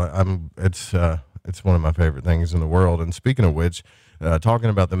sure. It's one of my favorite things in the world. And speaking of which, talking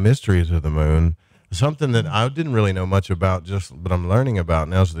about the mysteries of the moon, something that I didn't really know much about, but I'm learning about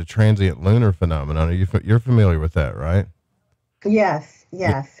now is the transient lunar phenomenon. You're familiar with that, right? Yes.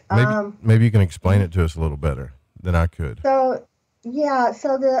 Maybe you can explain it to us a little better than I could. So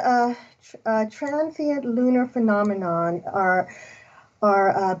the transient lunar phenomenon are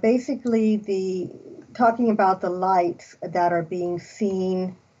basically talking about the lights that are being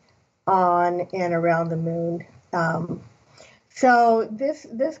seen on and around the moon. So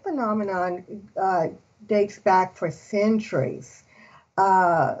this phenomenon dates back for centuries.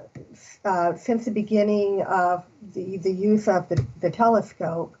 Since the beginning of the use of the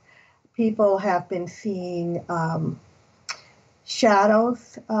telescope, people have been seeing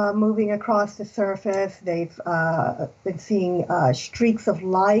shadows moving across the surface. They've been seeing streaks of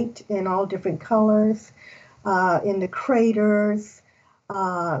light in all different colors in the craters.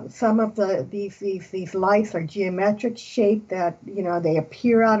 Some of these lights are geometric shape that, they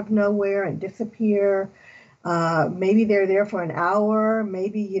appear out of nowhere and disappear. Maybe they're there for an hour,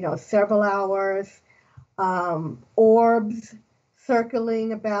 maybe, several hours. Orbs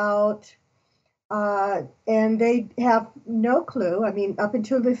circling about. And they have no clue. I mean, up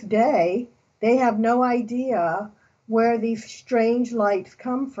until this day, they have no idea where these strange lights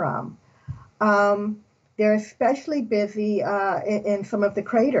come from. They're especially busy in some of the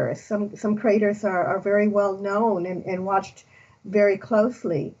craters. Some craters are very well known and watched very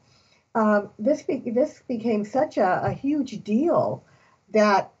closely. This became such a huge deal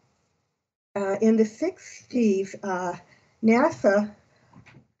that in the 60s, NASA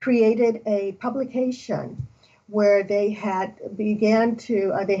created a publication where they had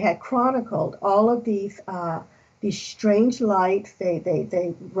chronicled all of these strange lights.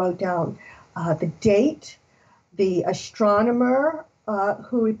 They wrote down the date, the astronomer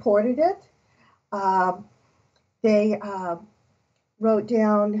who reported it. They wrote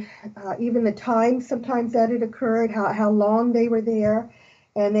down even the time sometimes that it occurred, how long they were there.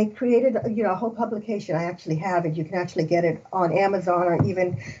 And they created, a whole publication. I actually have it. You can actually get it on Amazon, or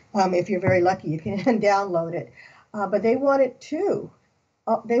even if you're very lucky, you can download it. But they wanted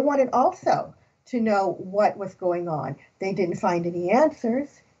also to know what was going on. They didn't find any answers.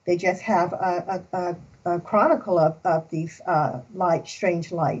 They just have a chronicle of these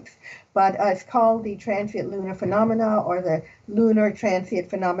strange lights. But it's called the transient lunar phenomena, or the lunar transient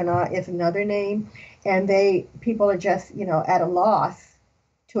phenomena is another name. And people are just, at a loss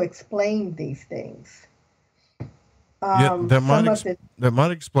to explain these things. That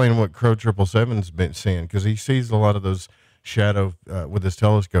might explain what Crow 777's been seeing, because he sees a lot of those shadow with his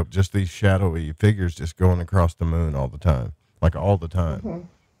telescope, just these shadowy figures just going across the moon all the time, like all the time. Mm-hmm.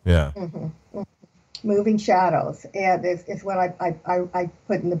 Yeah. Mm-hmm. Mm-hmm. Moving shadows, and is what I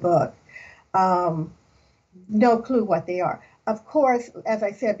put in the book. No clue what they are. Of course, as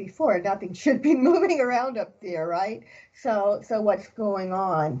I said before, nothing should be moving around up there, right? So what's going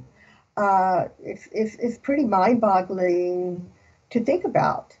on? It's pretty mind-boggling to think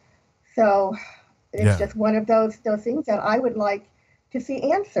about. So it's just one of those things that I would like to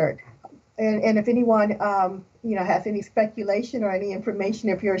see answered. And if anyone has any speculation or any information,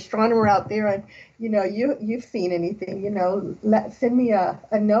 if you're an astronomer out there and you've seen anything, send me a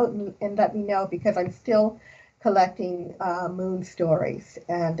note and let me know, because I'm still collecting moon stories,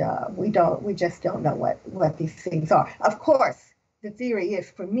 and we just don't know what these things are. Of course, the theory is,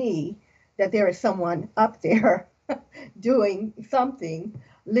 for me, that there is someone up there doing something,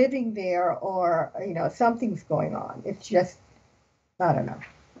 living there, or something's going on. It's just, I don't know.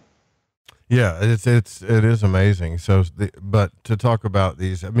 Yeah, it is amazing. So, but to talk about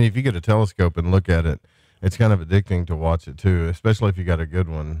these, I mean, if you get a telescope and look at it, it's kind of addicting to watch it too, especially if you got a good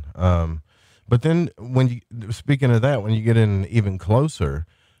one. But then speaking of that, when you get in even closer,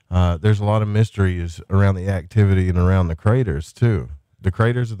 there's a lot of mysteries around the activity and around the craters too. The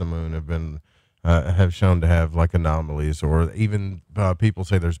craters of the moon have shown to have like anomalies, or even people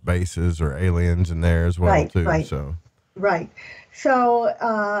say there's bases or aliens in there as well too. Right. So. Right. So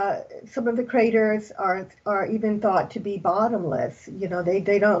some of the craters are even thought to be bottomless.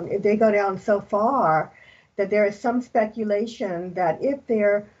 They go down so far that there is some speculation that if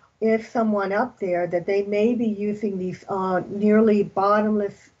there is someone up there, that they may be using these nearly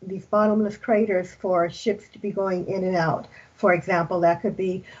bottomless craters for ships to be going in and out. For example, that could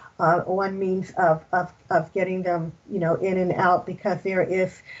be one means of getting them in and out, because there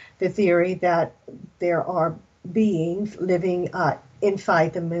is the theory that there are beings living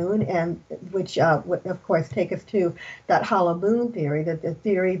inside the moon, and which would of course take us to that hollow moon theory, that the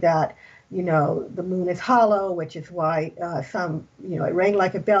theory that the moon is hollow, which is why some it rang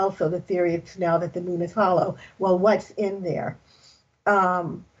like a bell. So the theory is now that the moon is hollow. Well, what's in there? I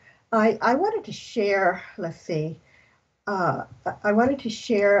wanted to share. Let's see. I wanted to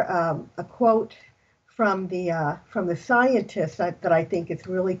share a quote from the scientists that I think is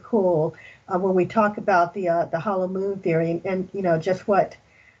really cool when we talk about the hollow moon theory, and just what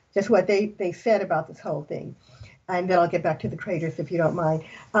they said about this whole thing. And then I'll get back to the craters if you don't mind.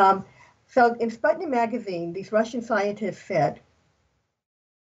 So in Sputnik magazine, these Russian scientists said,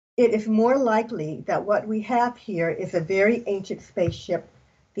 it is more likely that what we have here is a very ancient spaceship,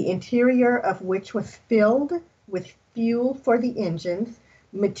 the interior of which was filled with fuel for the engines,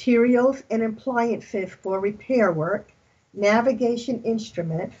 materials and appliances for repair work, navigation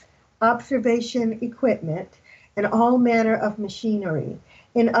instruments, observation equipment, and all manner of machinery.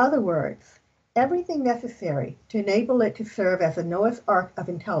 In other words, everything necessary to enable it to serve as a Noah's Ark of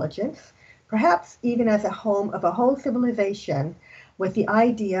intelligence, perhaps even as a home of a whole civilization, with the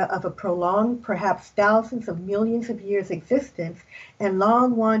idea of a prolonged, perhaps thousands of millions of years existence and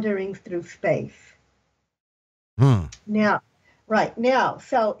long wanderings through space. Now, right now,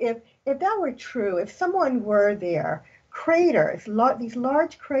 so if that were true, if someone were there, craters, these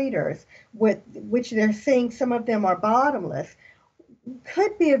large craters, with which they're saying some of them are bottomless,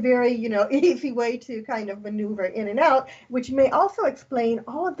 could be a very, easy way to kind of maneuver in and out, which may also explain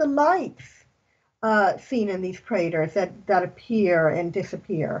all of the lights seen in these craters that appear and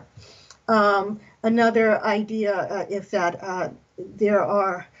disappear. Another idea is that there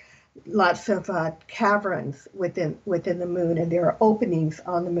are lots of caverns within the moon, and there are openings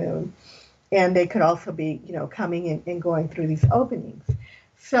on the moon, and they could also be, coming in and going through these openings.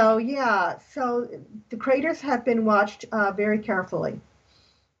 So yeah, so the craters have been watched very carefully.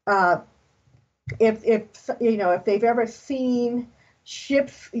 If they've ever seen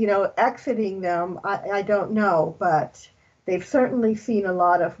ships, exiting them, I don't know, but they've certainly seen a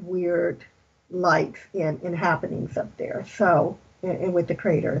lot of weird lights and happenings up there. So, and with the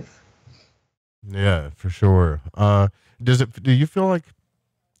craters. Yeah, for sure. Do you feel like,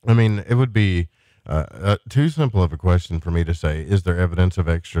 I mean, it would be too simple of a question for me to say, is there evidence of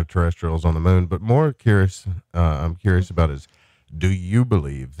extraterrestrials on the moon? But more curious, I'm curious about is, do you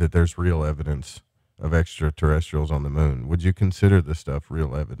believe that there's real evidence of extraterrestrials on the moon? Would you consider this stuff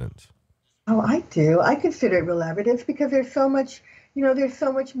real evidence? Oh, I do. I consider it real evidence because there's so much, there's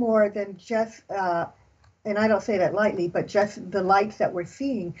so much more than just, and I don't say that lightly, but just the lights that we're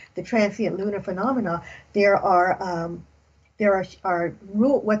seeing, the transient lunar phenomena. There are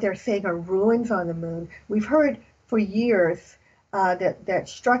what they're saying are ruins on the moon. We've heard for years that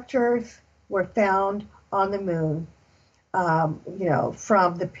structures were found on the moon.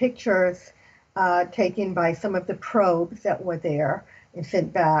 From the pictures taken by some of the probes that were there and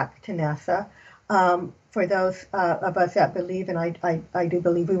sent back to NASA. For those of us that believe, and I do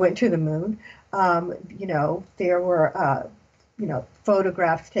believe we went to the moon, there were,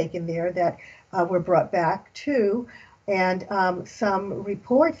 photographs taken there that were brought back too, and some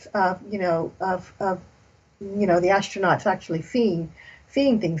reports of, the astronauts actually seeing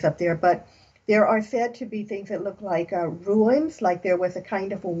things up there. But there are said to be things that look like ruins, like there was a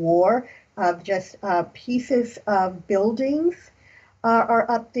kind of a war of just pieces of buildings are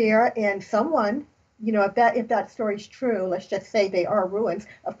up there, and someone, if that story's true, let's just say they are ruins.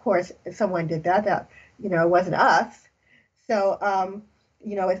 Of course, if someone did that, it wasn't us. So,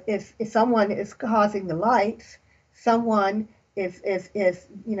 if someone is causing the lights, someone is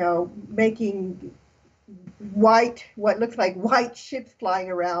making what looks like white ships flying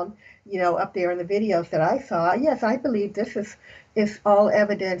around, up there in the videos that I saw. Yes, I believe this is all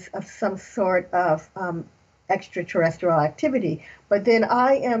evidence of some sort of extraterrestrial activity. But then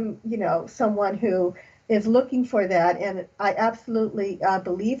I am, someone who is looking for that, and I absolutely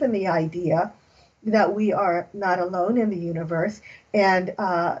believe in the idea that we are not alone in the universe. And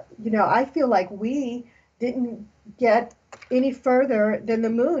I feel like we didn't get any further than the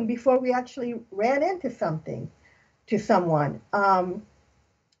moon before we actually ran into someone.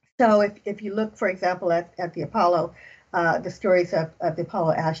 So if you look, for example, at the Apollo, the stories of the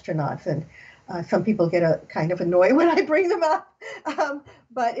Apollo astronauts, and some people get a kind of annoyed when I bring them up.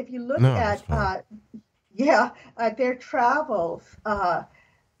 But if you look at their travels,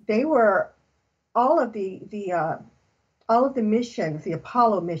 they were all of the missions, the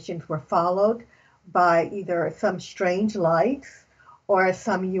Apollo missions, were followed by either some strange lights or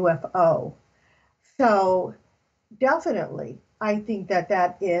some UFO. So definitely, I think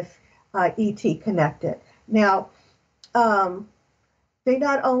that is ET connected. Now, they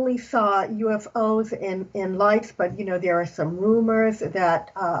not only saw UFOs in lights, but there are some rumors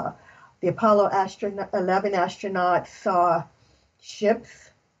that the Apollo 11 astronauts saw ships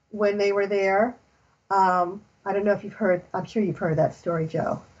when they were there. I don't know if you've heard. I'm sure you've heard that story,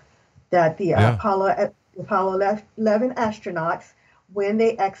 Joe. That the Apollo 11 astronauts, when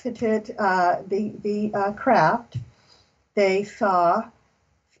they exited the craft, they saw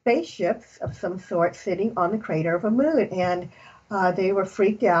spaceships of some sort sitting on the crater of a moon, and they were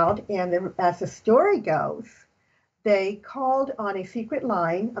freaked out. And as the story goes, they called on a secret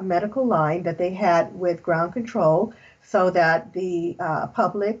line, a medical line that they had with ground control so that the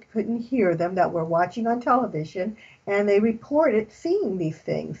public couldn't hear them that were watching on television, and they reported seeing these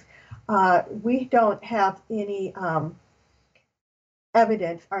things. We don't have any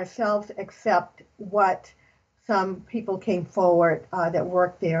evidence ourselves except what some people came forward that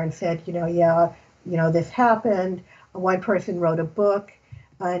worked there and said, yeah, this happened. One person wrote a book,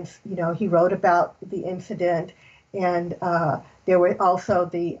 and he wrote about the incident, and there were also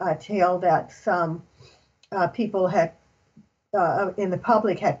the tale that some people had in the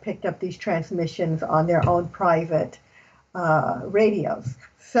public had picked up these transmissions on their own private radios.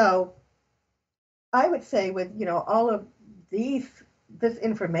 So I would say with all of this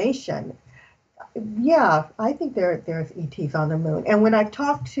information, yeah, I think there's ETs on the moon. And when I've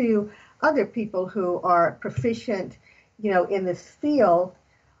talked to other people who are proficient, in this field,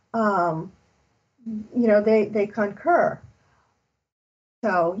 they concur.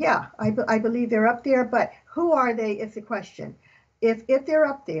 So yeah, I believe they're up there. But who are they is the question. If they're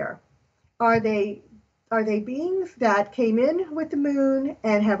up there, are they beings that came in with the moon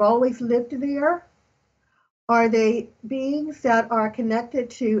and have always lived there? Are they beings that are connected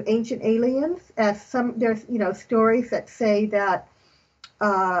to ancient aliens? As there's stories that say that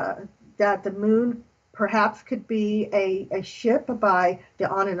that the moon perhaps could be a ship by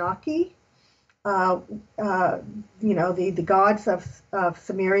the Anunnaki. The gods of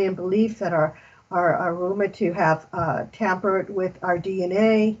Sumerian beliefs that are rumored to have tampered with our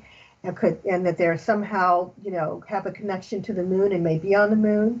DNA and that they're somehow have a connection to the moon and may be on the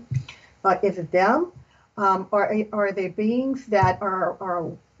moon. Is it them? Are there beings that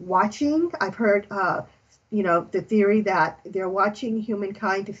are watching? I've heard, the theory that they're watching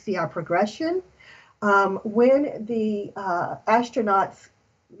humankind to see our progression. When the astronauts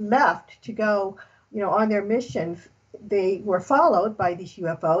left to go, on their missions, they were followed by these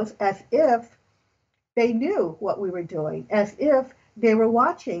UFOs as if they knew what we were doing, as if they were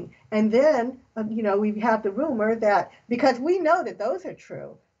watching. And then, we have the rumor that, because we know that those are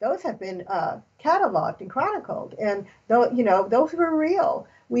true, those have been cataloged and chronicled, and those were real.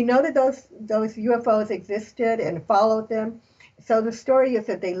 We know that those UFOs existed and followed them. So the story is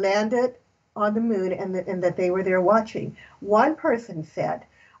that they landed on the moon and that they were there watching. One person said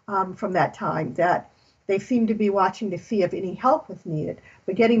from that time that they seemed to be watching to see if any help was needed.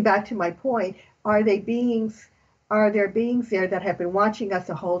 But getting back to my point, are there beings there that have been watching us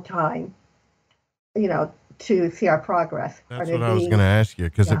the whole time, to see our progress? That's what I was going to ask you,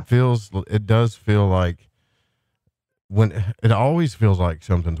 because it does feel like it always feels like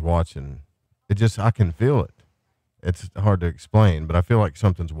something's watching. I can feel it. It's hard to explain, but I feel like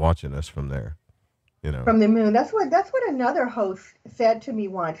something's watching us from there, From the moon. That's what another host said to me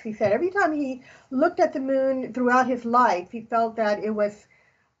once. He said every time he looked at the moon throughout his life, he felt that it was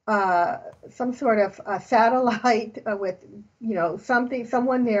some sort of satellite with,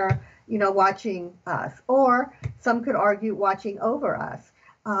 someone there, watching us, or some could argue watching over us.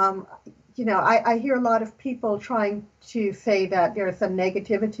 I hear a lot of people trying to say that there's some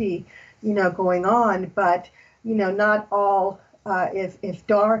negativity, going on, but not all is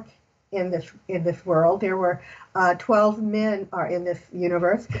dark in this world. There were 12 men are in this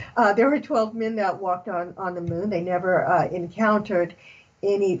universe. There were 12 men that walked on the moon. They never encountered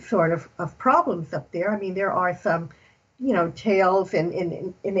any sort of problems up there. I mean, there are some, tales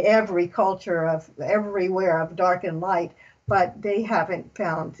in every culture of everywhere of dark and light, but they haven't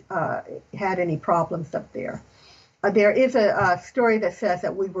had any problems up there. There is a story that says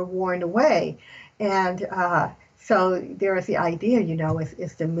that we were warned away, and so there is the idea,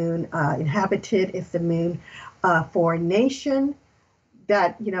 is the moon inhabited? Is the moon for a nation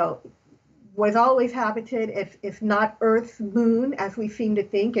that, was always habited? It's not Earth's moon, as we seem to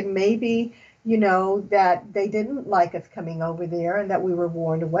think, and maybe, that they didn't like us coming over there and that we were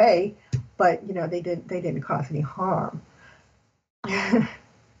warned away, but, they didn't cause any harm.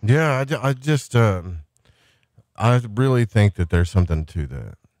 Yeah, I really think that there's something to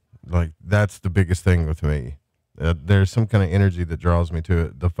that. Like, that's the biggest thing with me. There's some kind of energy that draws me to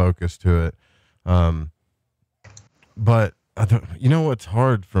it, the focus to it. But what's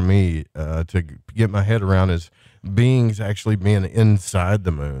hard for me to get my head around is beings actually being inside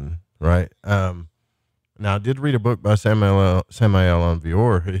the moon, right? Now, I did read a book by Samael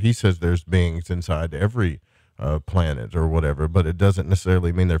Aun-Weor. He says there's beings inside every planet or whatever, but it doesn't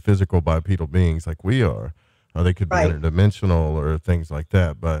necessarily mean they're physical bipedal beings like we are. They could be interdimensional or things like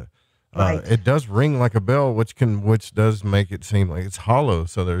that, but it does ring like a bell, which does make it seem like it's hollow.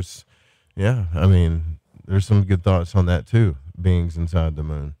 So there's some good thoughts on that too. Beings inside the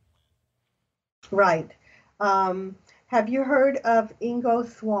moon. Right. Have you heard of Ingo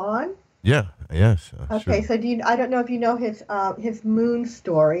Swann? Yeah. Yes. Okay, Sure. so I don't know if you know his moon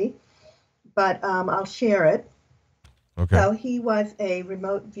story, but I'll share it. Okay. So he was a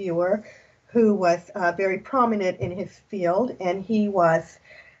remote viewer who was very prominent in his field, and he was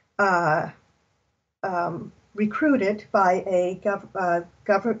uh, recruited by a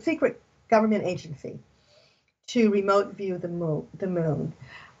secret government agency to remote view the moon.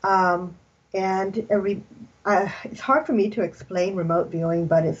 Um, and it's hard for me to explain remote viewing,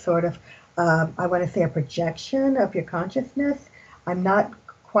 but it's sort of, I want to say, a projection of your consciousness. I'm not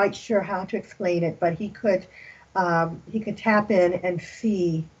quite sure how to explain it, but he could tap in and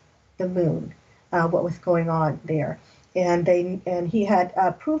see the moon, what was going on there, and he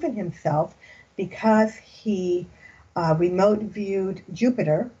had proven himself because he remote viewed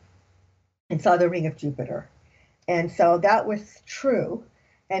Jupiter and saw the ring of Jupiter, and so that was true,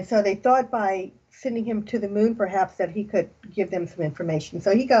 and so they thought by sending him to the moon perhaps that he could give them some information.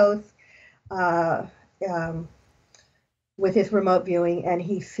 So he goes uh, um, with his remote viewing, and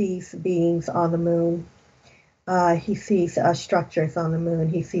he sees beings on the moon. He sees structures on the moon.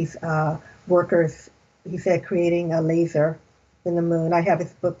 He sees workers, he said, creating a laser in the moon. I have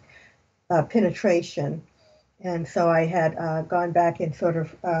his book, Penetration. And so I had gone back and sort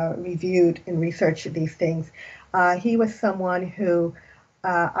of reviewed and researched these things. He was someone who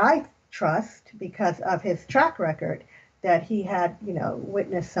I trust because of his track record that he had,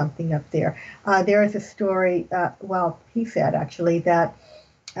 witnessed something up there. There is a story, he said actually that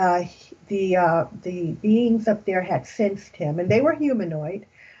the beings up there had sensed him, and they were humanoid.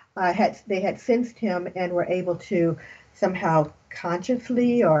 They had sensed him and were able to somehow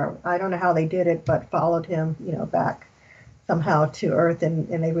consciously, or I don't know how they did it, but followed him, back somehow to Earth,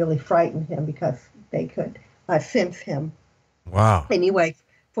 and they really frightened him because they could sense him. Wow. Anyway,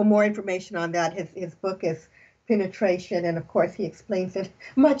 for more information on that, his book is Penetration, and of course he explains it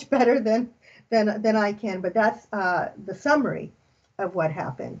much better than I can. But that's the summary of what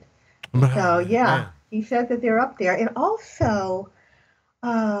happened. So yeah, he said that they're up there, and also.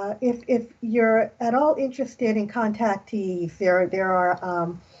 If you're at all interested in contactees, there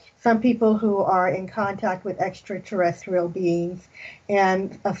are some people who are in contact with extraterrestrial beings,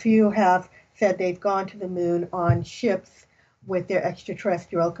 and a few have said they've gone to the moon on ships with their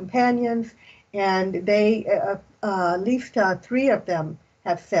extraterrestrial companions, and they at least 3 of them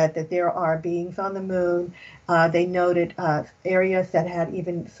have said that there are beings on the moon. They noted areas that had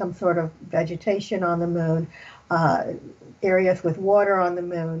even some sort of vegetation on the moon. Areas with water on the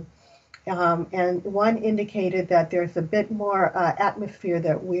moon, and one indicated that there's a bit more atmosphere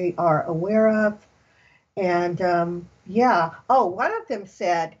that we are aware of, and one of them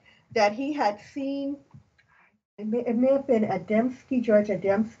said that he had seen, it may have been George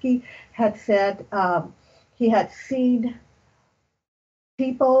Adamski had said he had seen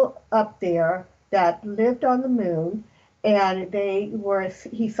people up there that lived on the moon, and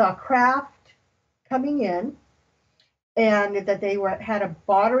he saw craft coming in, and that they had a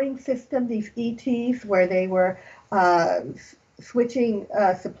bartering system, these ETs, where they were switching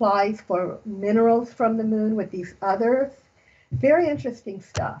supplies for minerals from the moon with these others. Very interesting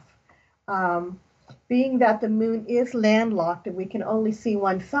stuff. Being that the moon is landlocked and we can only see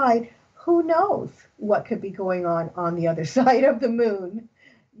one side, who knows what could be going on the other side of the moon,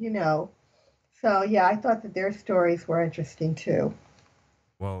 So yeah, I thought that their stories were interesting too.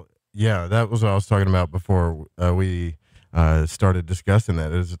 Well, yeah, that was what I was talking about before we started discussing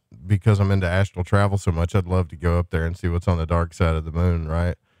that. Is because I'm into astral travel so much, I'd love to go up there and see what's on the dark side of the moon,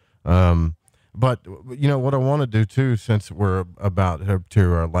 right? But what I want to do too, since we're about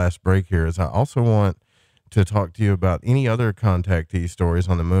to our last break here, is I also want to talk to you about any other contactee stories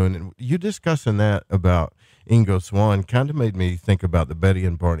on the moon. And you discussing that about Ingo Swann kind of made me think about the Betty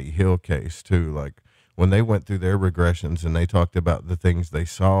and Barney Hill case too. Like when they went through their regressions and they talked about the things they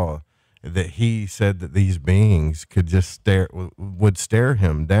saw, that he said that these beings could just would stare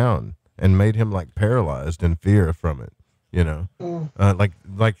him down and made him like paralyzed in fear from it,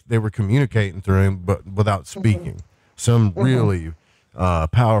 like they were communicating through him, but without speaking. Some really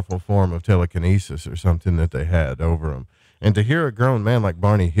powerful form of telekinesis or something that they had over him. And to hear a grown man like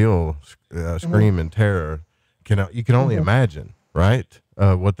Barney Hill scream in terror, you can only imagine, right?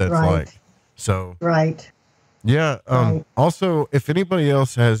 What that's like. So, right. Yeah. Also, if anybody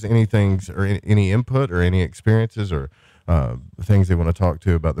else has anything or any input or any experiences or things they want to talk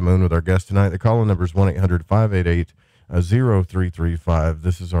to about the moon with our guest tonight, the call-in number is 1-800-588-0335.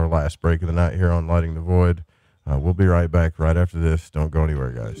 This is our last break of the night here on Lighting the Void. We'll be right back right after this. Don't go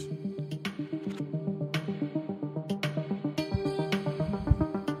anywhere, guys.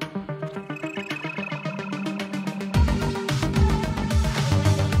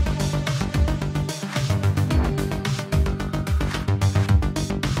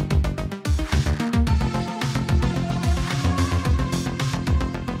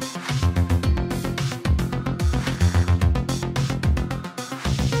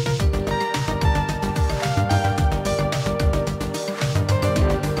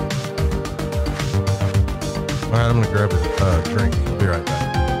 All right, I'm going to grab a drink. I'll be right back.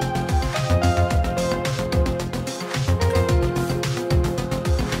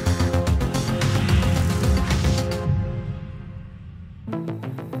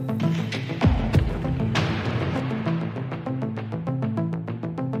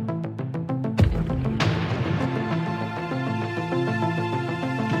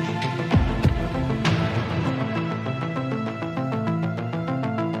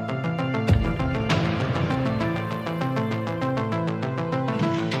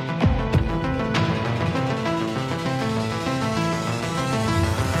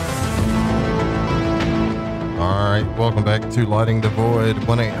 Welcome back to Lighting the Void.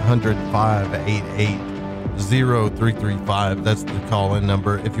 1-800-588-0335. That's the call-in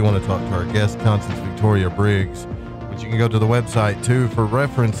number if you want to talk to our guest, Constance Victoria Briggs. But you can go to the website too. For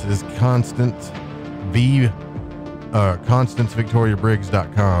reference is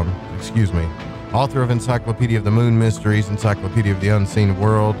ConstanceVictoriaBriggs.com. Excuse me. Author of Encyclopedia of the Moon Mysteries, Encyclopedia of the Unseen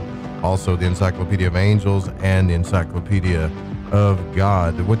World, also the Encyclopedia of Angels, and the Encyclopedia of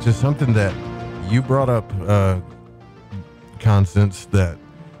God, which is something that you brought up, Constance, that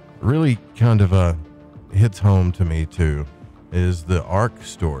really kind of hits home to me too, is the Ark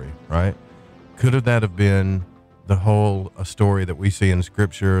story, right? Could that have been the whole story that we see in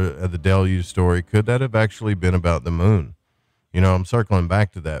Scripture, the deluge story? Could that have actually been about the moon? You know, I'm circling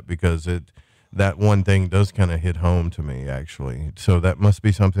back to that because that one thing does kind of hit home to me, actually. So that must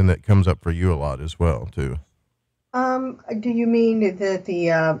be something that comes up for you a lot as well, too. Do you mean that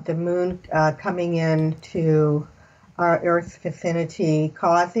the moon coming into our Earth's vicinity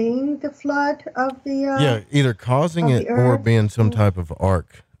causing the flood of the yeah, either causing it or being some type of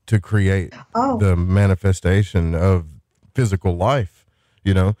ark to create the manifestation of physical life,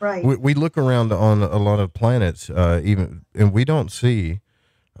 you know? Right. We look around on a lot of planets, and we don't see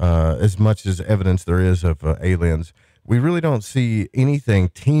as much as evidence there is of aliens. We really don't see anything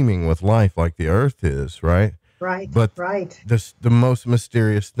teeming with life like the Earth is, right? Right, but right. The most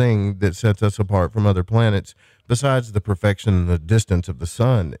mysterious thing that sets us apart from other planets, besides the perfection and the distance of the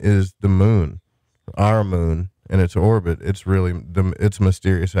sun, is the moon, our moon, and its orbit. It's really its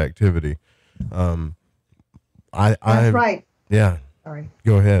mysterious activity. That's right. Yeah. Sorry.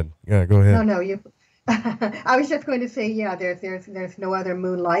 Go ahead. Yeah, go ahead. No, you. I was just going to say, yeah. There's no other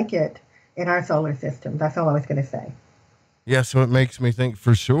moon like it in our solar system. That's all I was going to say. Yeah. So it makes me think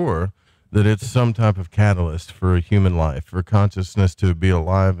for sure that it's some type of catalyst for a human life, for consciousness to be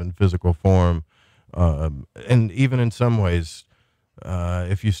alive in physical form. And even in some ways,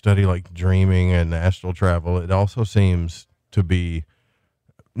 if you study like dreaming and astral travel, it also seems to be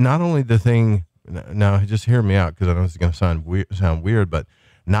not only the thing, now just hear me out because I know this is going to sound weird, but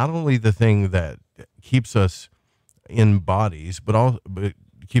not only the thing that keeps us in bodies, but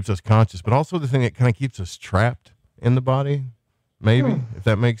keeps us conscious, but also the thing that kind of keeps us trapped in the body, maybe, if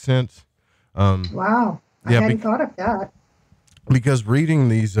that makes sense. Wow. I hadn't thought of that. Because reading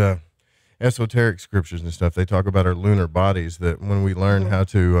these esoteric scriptures and stuff, they talk about our lunar bodies, that when we learn how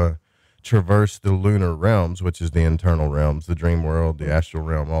to traverse the lunar realms, which is the internal realms, the dream world, the astral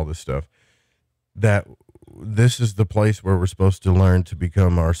realm, all this stuff, that this is the place where we're supposed to learn to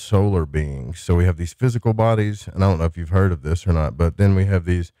become our solar beings. So we have these physical bodies, and I don't know if you've heard of this or not, but then we have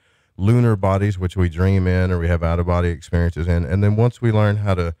these lunar bodies, which we dream in or we have out-of-body experiences in. And then once we learn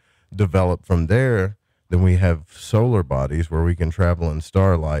how to develop from there, then we have solar bodies where we can travel in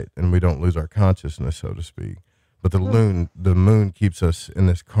starlight and we don't lose our consciousness, so to speak. But the moon keeps us in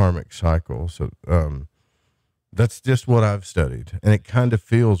this karmic cycle. So that's just what I've studied, and it kind of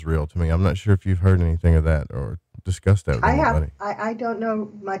feels real to me. I'm not sure if you've heard anything of that or discussed that with anybody. I don't know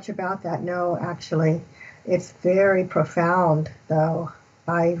much about that. No, actually, it's very profound, though.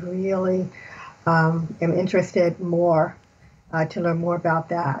 I really am interested more to learn more about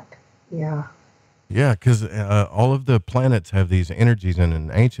that. Yeah. Yeah, because all of the planets have these energies, and in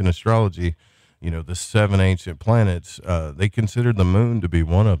ancient astrology, you know, the 7 ancient planets, they considered the moon to be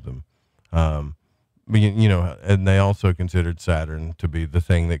one of them. You know, and they also considered Saturn to be the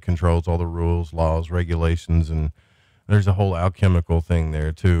thing that controls all the rules, laws, regulations, and there's a whole alchemical thing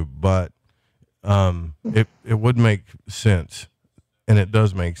there too. But it would make sense, and it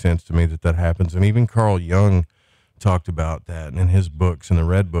does make sense to me that happens. And even Carl Jung talked about that in his books, in the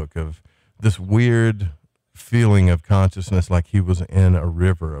Red Book, of this weird feeling of consciousness, like he was in a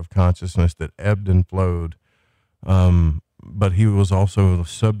river of consciousness that ebbed and flowed, but he was also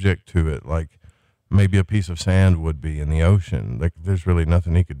subject to it, like maybe a piece of sand would be in the ocean. Like there's really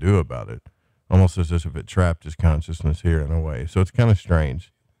nothing he could do about it, almost as if it trapped his consciousness here in a way. So it's kind of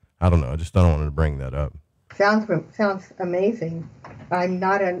strange. I don't know. I just don't want to bring that up. Sounds amazing. I'm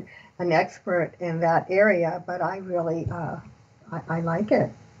not an an expert in that area, but I really I like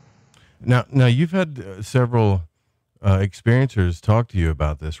it. Now you've had several experiencers talk to you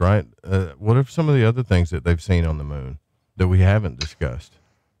about this, right? What are some of the other things that they've seen on the moon that we haven't discussed?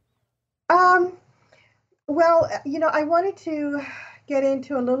 Well, I wanted to get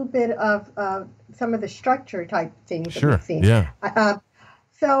into a little bit of some of the structure type things that we've seen. Yeah.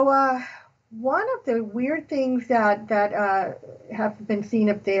 So one of the weird things that have been seen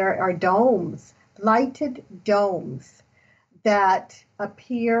up there are domes, lighted domes that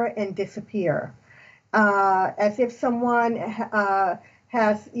appear and disappear, as if someone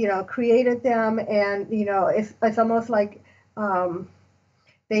has created them, and it's almost like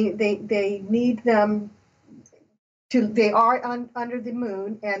they need them. They are under the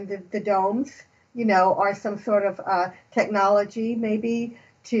moon, and the domes, are some sort of technology, maybe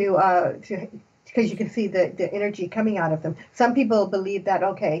to because you can see the energy coming out of them. Some people believe that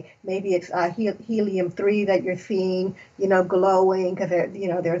maybe it's helium-3 that you're seeing, glowing, because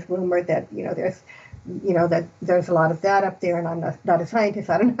there's rumor that that there's a lot of that up there, and I'm not a scientist.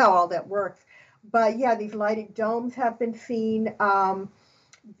 I don't know how all that works, but yeah, these lighted domes have been seen.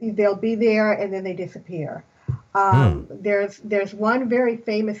 They'll be there and then they disappear. There's one very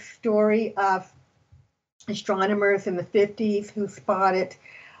famous story of astronomers in the 50s who spotted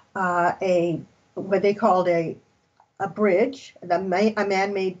what they called a bridge, a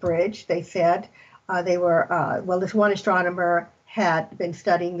man-made bridge. They said this one astronomer had been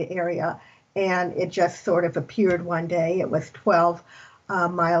studying the area, and it just sort of appeared one day. It was 12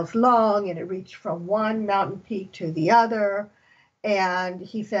 miles long, and it reached from one mountain peak to the other. And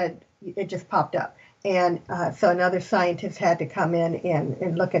he said it just popped up. And so another scientist had to come in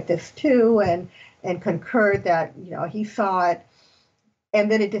and look at this too, and concur that he saw it,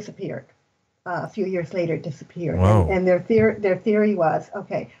 and then it disappeared. A few years later, it disappeared. Wow. And their theory was,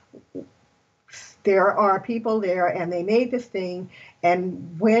 there are people there, and they made this thing,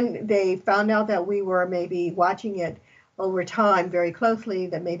 and when they found out that we were maybe watching it over time very closely,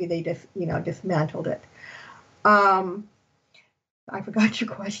 that maybe they just dismantled it. I forgot your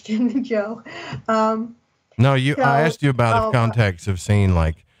question, Joe. No, I asked you about if contacts have seen,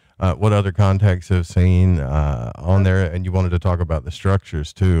 what other contacts have seen on there, and you wanted to talk about the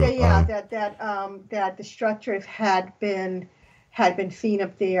structures too. That the structures had been seen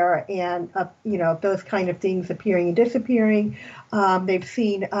up there, and those kind of things appearing and disappearing. They've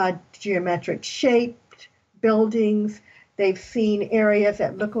seen geometric shaped buildings. They've seen areas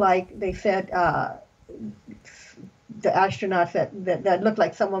that look like, they said, the astronauts that look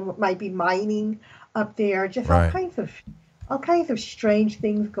like someone might be mining up there. Just right. all kinds of strange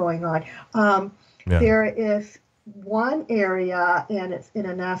things going on. There is one area, and it's in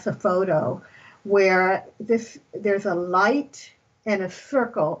a NASA photo, where there's a light and a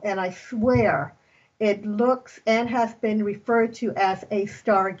circle, and I swear it looks and has been referred to as a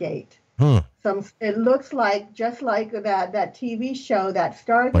Stargate. It looks like, just like that TV show, that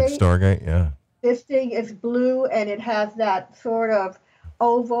Stargate. Like Stargate, yeah. This thing is blue, and it has that sort of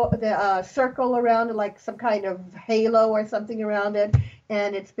oval, the circle around it, like some kind of halo or something around it,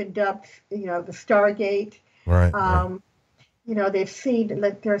 and it's been dubbed, the Stargate. Right. They've seen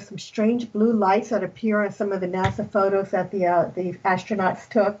there's some strange blue lights that appear on some of the NASA photos that the astronauts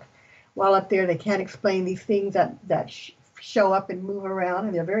took while up there. They can't explain these things that show up and move around,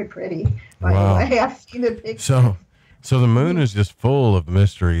 and they're very pretty. Wow. Anyway, I've seen the pictures. So the moon is just full of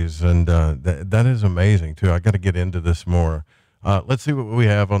mysteries, and that is amazing too. I got to get into this more. Let's see what we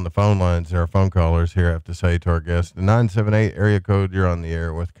have on the phone lines. Our phone callers here have to say to our guests. The 978 area code, you're on the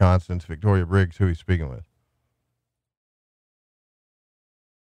air with Constance Victoria Briggs. Who are you speaking with?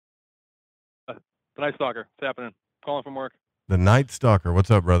 The Night Stalker. What's happening? Calling from work. The Night Stalker.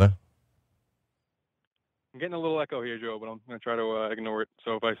 What's up, brother? I'm getting a little echo here, Joe, but I'm going to try to ignore it.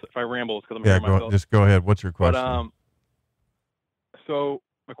 So if I ramble, it's because I'm hearing myself. Just go ahead. What's your question? But, so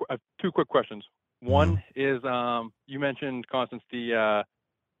I have two quick questions. One is, you mentioned, Constance,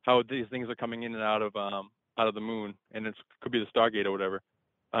 how these things are coming in and out of the moon, and it could be the Stargate or whatever.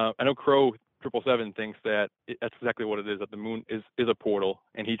 I know Crow 777 thinks that that's exactly what it is. That the moon is a portal,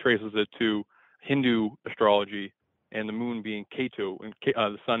 and he traces it to Hindu astrology, and the moon being Ketu, and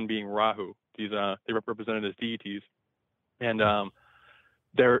the sun being Rahu. These they represented as deities, and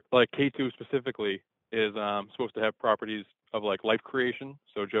they're like Ketu specifically is supposed to have properties of like life creation.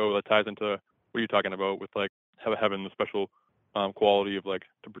 So Joe, that ties into what you're talking about with like having the special quality of like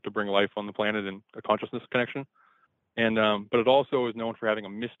to bring life on the planet and a consciousness connection. And but it also is known for having a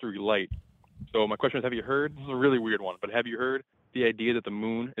mystery light. So my question is, have you heard, this is a really weird one, but have you heard the idea that the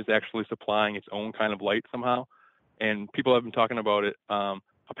moon is actually supplying its own kind of light somehow? And people have been talking about it, how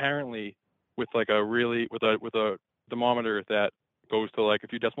apparently with like with a thermometer that goes to like a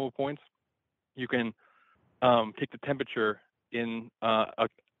few decimal points, you can take the temperature in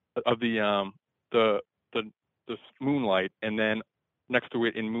of the moonlight, and then next to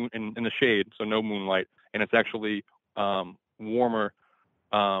it in the shade, so no moonlight, and it's actually warmer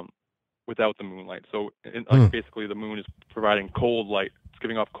without the moonlight. So basically the moon is providing cold light. It's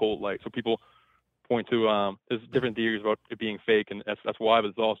giving off cold light. So people point to there's different theories about it being fake, and that's why.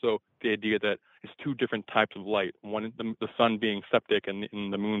 But there's also the idea that it's two different types of light. One, the sun being septic, and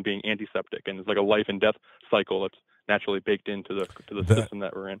the moon being antiseptic, and it's like a life and death cycle that's naturally baked into the system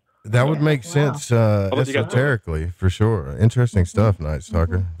that we're in. That would make sense esoterically, for sure. Interesting stuff, Night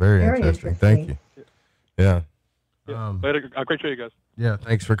Stalker. Very interesting. Thank you. Yeah. Later. Great show, you guys. Yeah,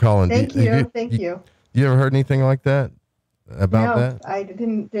 thanks for calling. Thank you. You ever heard anything like that? About that? I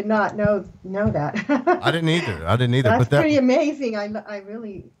did not know that. I didn't either. That's pretty amazing. I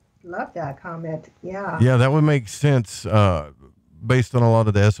really love that comment. Yeah. Yeah, that would make sense based on a lot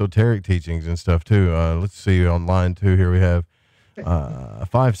of the esoteric teachings and stuff too. Let's see on line 2 here we have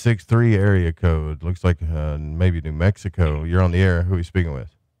 563 area code. Looks like maybe New Mexico. You're on the air. Who are you speaking with?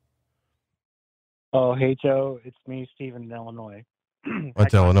 Oh, hey Joe, it's me, Stephen, in Illinois.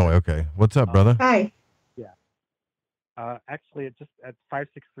 That's Illinois. Okay, what's up, brother? Hi. Actually, it just at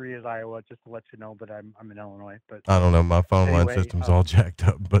 563 is Iowa, just to let you know. But I'm in Illinois. But I don't know. My phone line system's all jacked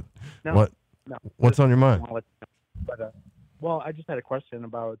up. But what's on your mind? But well, I just had a question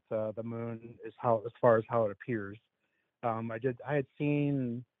about the moon, as far as how it appears. I had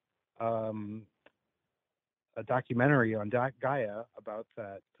seen a documentary on Gaia about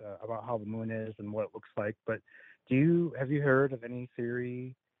that, about how the moon is and what it looks like. But have you heard of any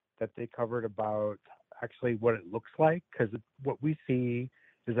theory that they covered about actually what it looks like? Because what we see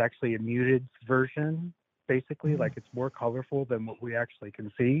is actually a muted version, basically. Like it's more colorful than what we actually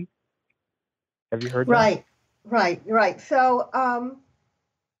can see. Have you heard that? Right. So,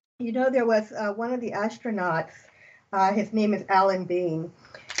 there was one of the astronauts, his name is Alan Bean.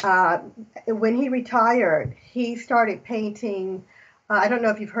 When he retired, he started painting. I don't know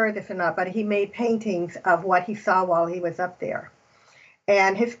if you've heard this or not, but he made paintings of what he saw while he was up there.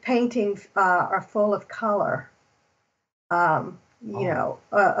 And his paintings are full of color, of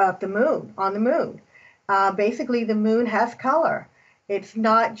the moon, on the moon. Basically, the moon has color. It's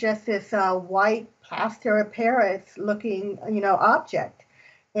not just this white plaster of Paris looking, object.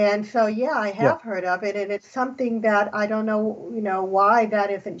 And so, I have heard of it. And it's something that I don't know, why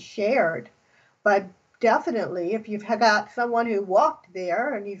that isn't shared. But definitely, if you've got someone who walked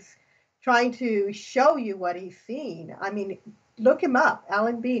there and he's trying to show you what he's seen, I mean, look him up.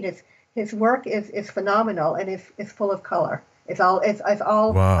 Alan Bean, his work is phenomenal, and it's full of color. It's all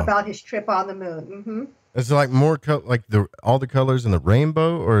about his trip on the moon. Mm-hmm. Is it like more like all the colors in the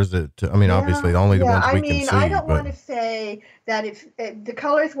rainbow, or is it? I mean, obviously only the ones we can see. I don't want to say that the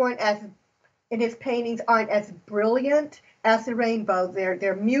colors weren't in his paintings aren't as brilliant as the rainbow.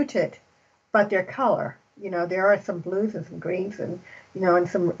 They're muted, but they're color. There are some blues and some greens and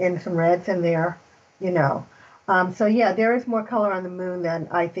and some reds in there. There is more color on the moon than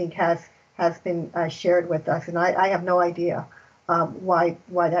I think has been shared with us, and I have no idea why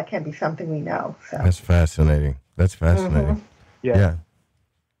that can be something we know. So that's fascinating. Mm-hmm. Yeah.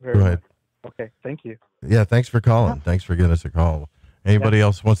 Go ahead. Okay, thank you. Yeah, thanks for calling. Thanks for giving us a call. Anybody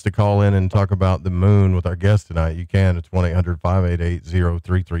else wants to call in and talk about the moon with our guest tonight, you can. It's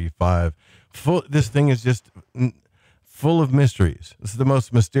 1-800-588-0335. This thing is just full of mysteries. This is the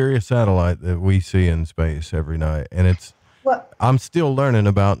most mysterious satellite that we see in space every night. And I'm still learning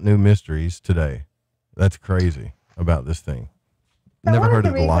about new mysteries today. That's crazy about this thing. Never heard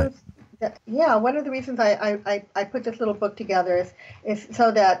of the light. One of the reasons I put this little book together is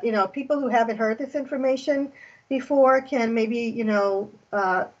so that, people who haven't heard this information before can maybe, go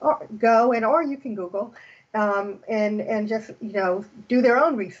or you can Google and just, do their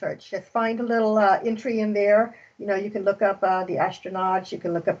own research. Just find a little entry in there. You can look up the astronauts. You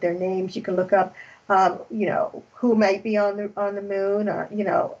can look up their names. You can look up, who might be on the moon, or,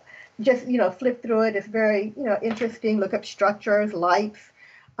 just, flip through it. It's very, interesting. Look up structures, lights,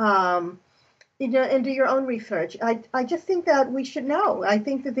 and do your own research. I just think that we should know. I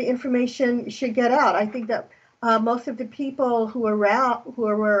think that the information should get out. I think that most of the people who were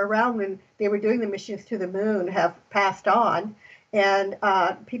around when they were doing the missions to the moon have passed on. And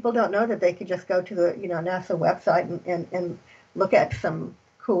people don't know that they could just go to the NASA website and look at some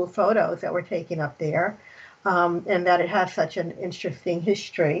cool photos that were taken up there, and that it has such an interesting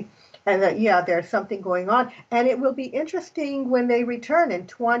history, and that there's something going on. And it will be interesting when they return in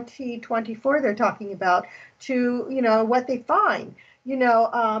 2024. They're talking about to what they find.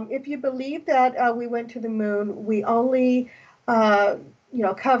 If you believe that we went to the moon, we only,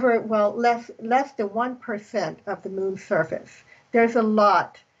 cover, well, less than 1% of the moon's surface. There's a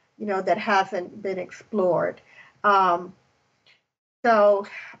lot, that hasn't been explored. So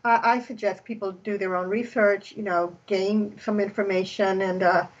I suggest people do their own research, gain some information,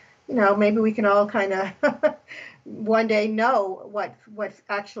 and maybe we can all kind of one day know what's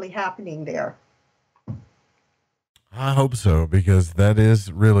actually happening there. I hope so, because that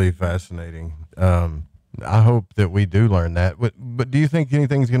is really fascinating. I hope that we do learn that. But do you think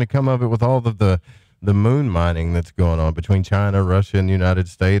anything's going to come of it with all of the moon mining that's going on between China, Russia, and the United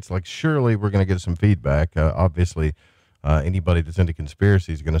States? Like, surely we're going to get some feedback. Obviously, anybody that's into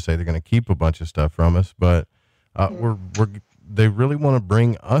conspiracy is going to say they're going to keep a bunch of stuff from us, but they really want to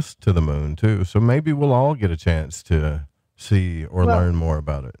bring us to the moon too. So maybe we'll all get a chance to see or learn more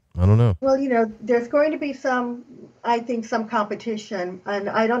about it. I don't know. Well, there's going to be some competition, and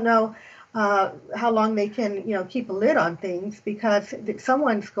I don't know how long they can, keep a lid on things, because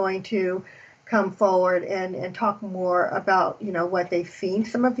someone's going to come forward and talk more about, what they've seen.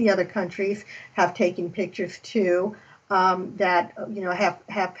 Some of the other countries have taken pictures too. That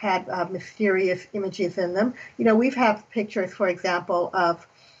have had mysterious images in them. We've had pictures, for example, of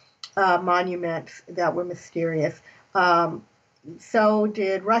monuments that were mysterious. So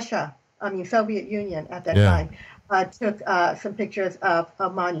did Russia. Soviet Union at that time took some pictures of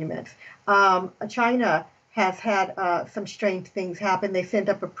monuments. China has had some strange things happen. They sent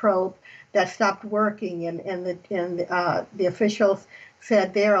up a probe that stopped working, and the officials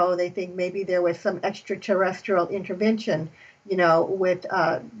said they think maybe there was some extraterrestrial intervention, with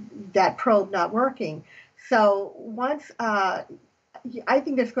that probe not working. So once, I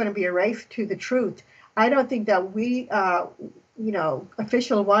think there's going to be a race to the truth. I don't think that we,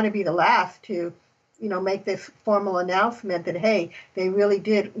 officials want to be the last to, make this formal announcement that, hey, they really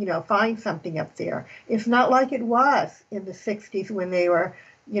did, find something up there. It's not like it was in the 60s when they were,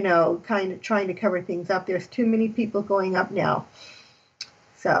 kind of trying to cover things up. There's too many people going up now.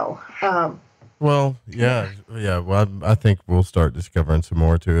 So, well, yeah. Well, I think we'll start discovering some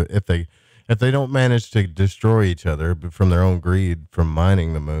more too. If they don't manage to destroy each other from their own greed from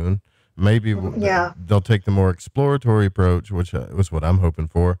mining the moon, maybe they'll take the more exploratory approach, which was what I'm hoping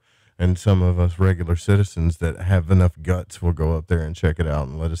for. And some of us regular citizens that have enough guts will go up there and check it out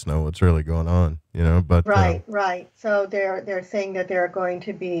and let us know what's really going on. But right. So they're saying that there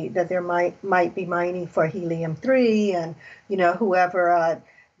might be mining for helium-3, and whoever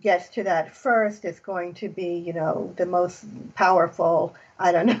gets to that first is going to be the most powerful,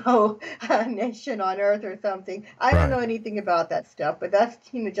 I don't know, nation on earth or something. I don't know anything about that stuff, but that's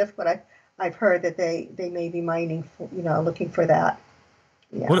just what I've heard, that they may be mining for, looking for that.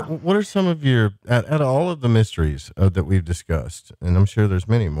 Yeah. What are some of your, out of all of the mysteries that we've discussed, and I'm sure there's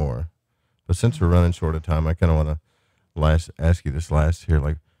many more, but since we're running short of time, I kind of want to ask you this last here,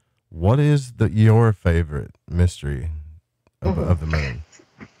 like, what is your favorite mystery of the moon?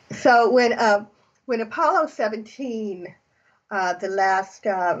 So when Apollo 17, the last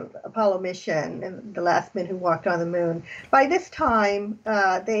Apollo mission, and the last man who walked on the moon, by this time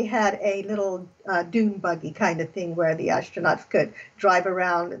they had a little dune buggy kind of thing where the astronauts could drive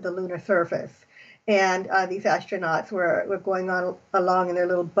around the lunar surface. And these astronauts were going along in their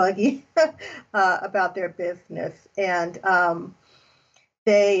little buggy about their business. And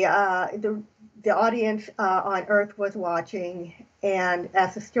the audience on Earth was watching. And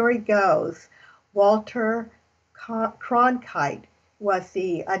as the story goes, Walter Cronkite was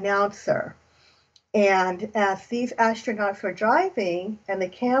the announcer. And as these astronauts were driving and the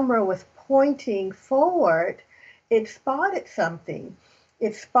camera was pointing forward, it spotted something.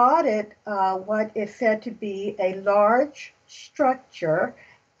 It spotted what is said to be a large structure,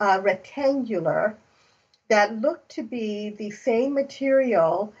 rectangular, that looked to be the same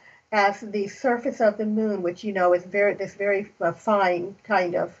material as the surface of the moon, which is this very fine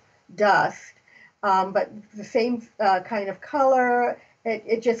kind of dust. But the same kind of color,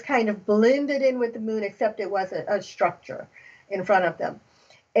 it just kind of blended in with the moon, except it was a structure in front of them.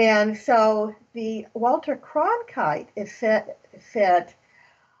 And so the Walter Cronkite said,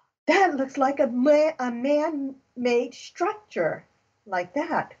 that looks like a man-made structure like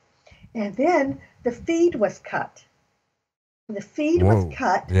that. And then the feed was cut. The feed was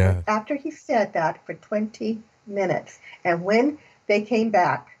cut after he said that for 20 minutes. And when they came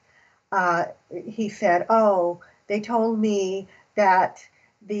back, he said, they told me that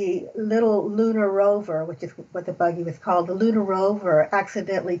the little lunar rover, which is what the buggy was called, the lunar rover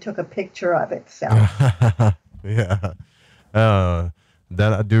accidentally took a picture of itself. Yeah.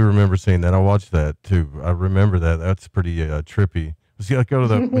 That I do remember seeing that. I watched that too. I remember that. That's pretty trippy. Let's go to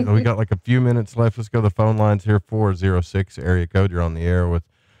the, we got like a few minutes left. Let's go to the phone lines here. 406 area code. You're on the air with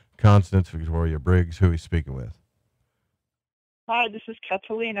Constance Victoria Briggs. Who are we speaking with? Hi, this is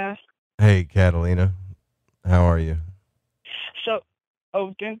Catalina. Hey, Catalina. How are you?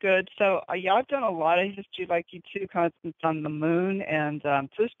 Doing good. So, yeah, I've done a lot of history like you too, Constance, on the moon. And so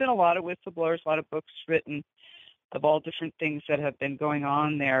there's been a lot of whistleblowers, a lot of books written of all different things that have been going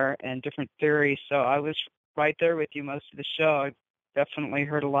on there and different theories. So I was right there with you most of the show. I definitely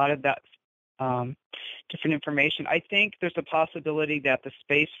heard a lot of that different information. I think there's a possibility that the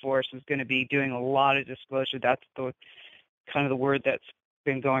Space Force is going to be doing a lot of disclosure. That's the kind of the word that's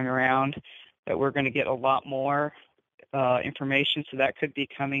been going around, that we're going to get a lot more information. So that could be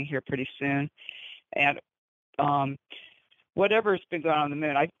coming here pretty soon. And whatever's been going on the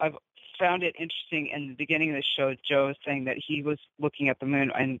moon, I've found it interesting. In the beginning of the show, Joe was saying that he was looking at the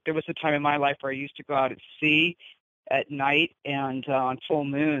moon, and there was a time in my life where I used to go out at sea at night and on full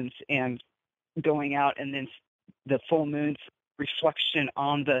moons, and going out, and then the full moon's reflection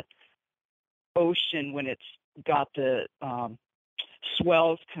on the ocean when it's got the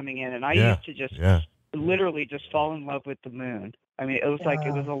swells coming in, and I used to just literally just fall in love with the moon. I mean, it was like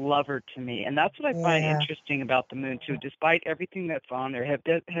it was a lover to me, and that's what I find interesting about the moon too. Despite everything that's on there, has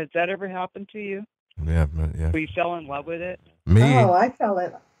that ever happened to you? Yeah. Where you fell in love with it? Me? Oh, I fell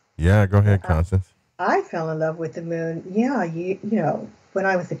in. Yeah, go ahead, Constance. I fell in love with the moon. Yeah, you know, when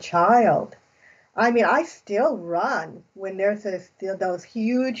I was a child. I mean, I still run when there's still those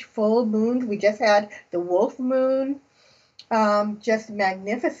huge full moons. We just had the wolf moon, just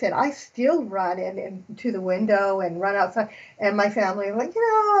magnificent. I still run into the window and run outside, and my family is like,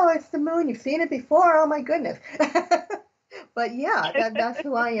 it's the moon. You've seen it before. Oh my goodness. But yeah, that's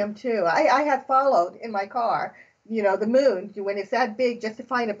who I am too. I have followed in my car, the moon when it's that big, just to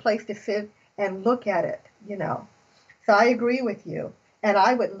find a place to sit and look at it, So I agree with you. And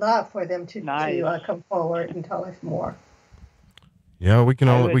I would love for them to come forward and tell us more. Yeah, we can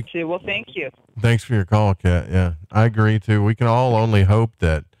all. Well, thank you. Thanks for your call, Kat. Yeah, I agree too. We can all only hope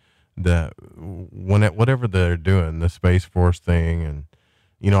that whatever they're doing, the Space Force thing, and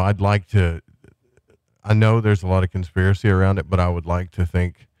I'd like to. I know there's a lot of conspiracy around it, but I would like to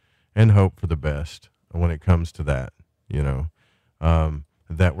think and hope for the best when it comes to that.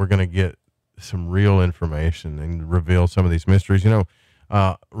 That we're going to get some real information and reveal some of these mysteries.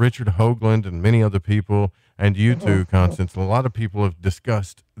 Richard Hoagland and many other people, and you too, Constance, a lot of people have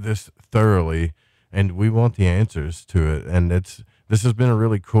discussed this thoroughly, and we want the answers to it. And this has been a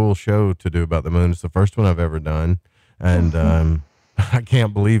really cool show to do about the moon. It's the first one I've ever done, and I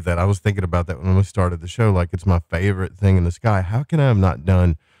can't believe that. I was thinking about that when we started the show, like it's my favorite thing in the sky. How can I have not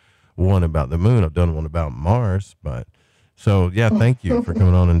done one about the moon? I've done one about Mars, but so yeah, thank you for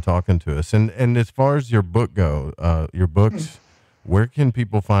coming on and talking to us. And as far as your book your books. Where can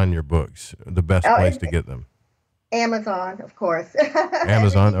people find your books? The best place to get them? Amazon, of course.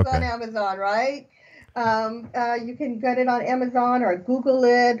 Amazon, okay. On Amazon, right? You can get it on Amazon, or Google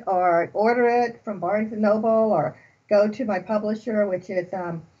it, or order it from Barnes & Noble, or go to my publisher, which is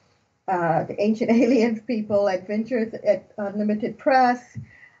the Ancient Aliens People Adventures at Unlimited Press.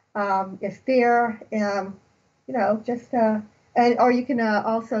 It's there, or you can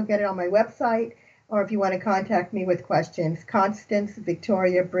also get it on my website. Or if you want to contact me with questions,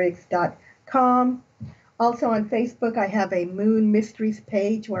 ConstanceVictoriaBriggs.com. Also on Facebook, I have a Moon Mysteries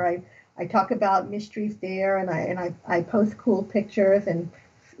page where I talk about mysteries there, and I post cool pictures and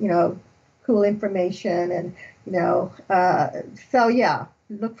cool information, and so yeah,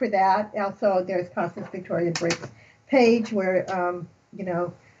 look for that. Also, there's Constance Victoria Briggs page where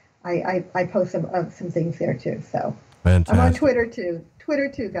I post some things there too. So fantastic. I'm on Twitter too,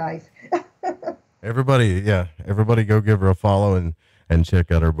 guys. Everybody go give her a follow and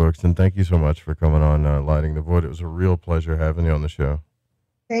check out her books. And thank you so much for coming on Lighting the Void. It was a real pleasure having you on the show.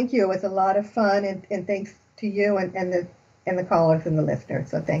 Thank you. It was a lot of fun, and thanks to you and the callers and the listeners.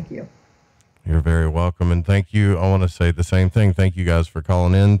 So thank you. You're very welcome. And thank you. I want to say the same thing. Thank you guys for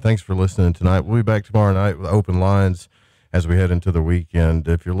calling in. Thanks for listening tonight. We'll be back tomorrow night with open lines as we head into the weekend.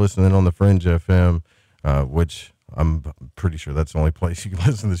 If you're listening on the Fringe FM, which I'm pretty sure that's the only place you can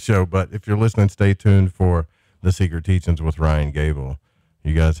listen to the show. But if you're listening, stay tuned for The Secret Teachings with Ryan Gable.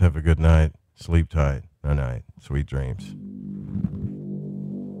 You guys have a good night. Sleep tight. Night. Sweet dreams.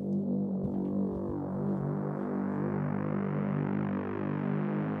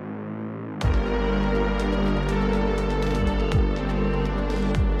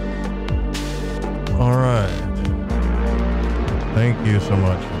 All right. Thank you so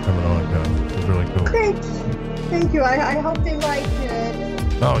much for coming on, guys. This was really cool. Thank you. I hope they liked it.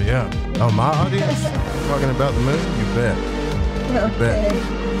 Oh, yeah. Oh, my audience? Talking about the moon? You bet. Okay.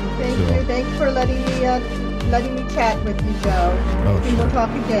 Thank you. Thanks for letting me chat with you, Joe. Maybe we'll talk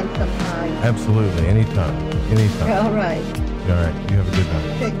again sometime. Absolutely. Anytime. All right. All right. You have a good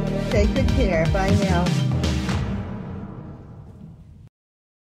night. Take good care. Bye now.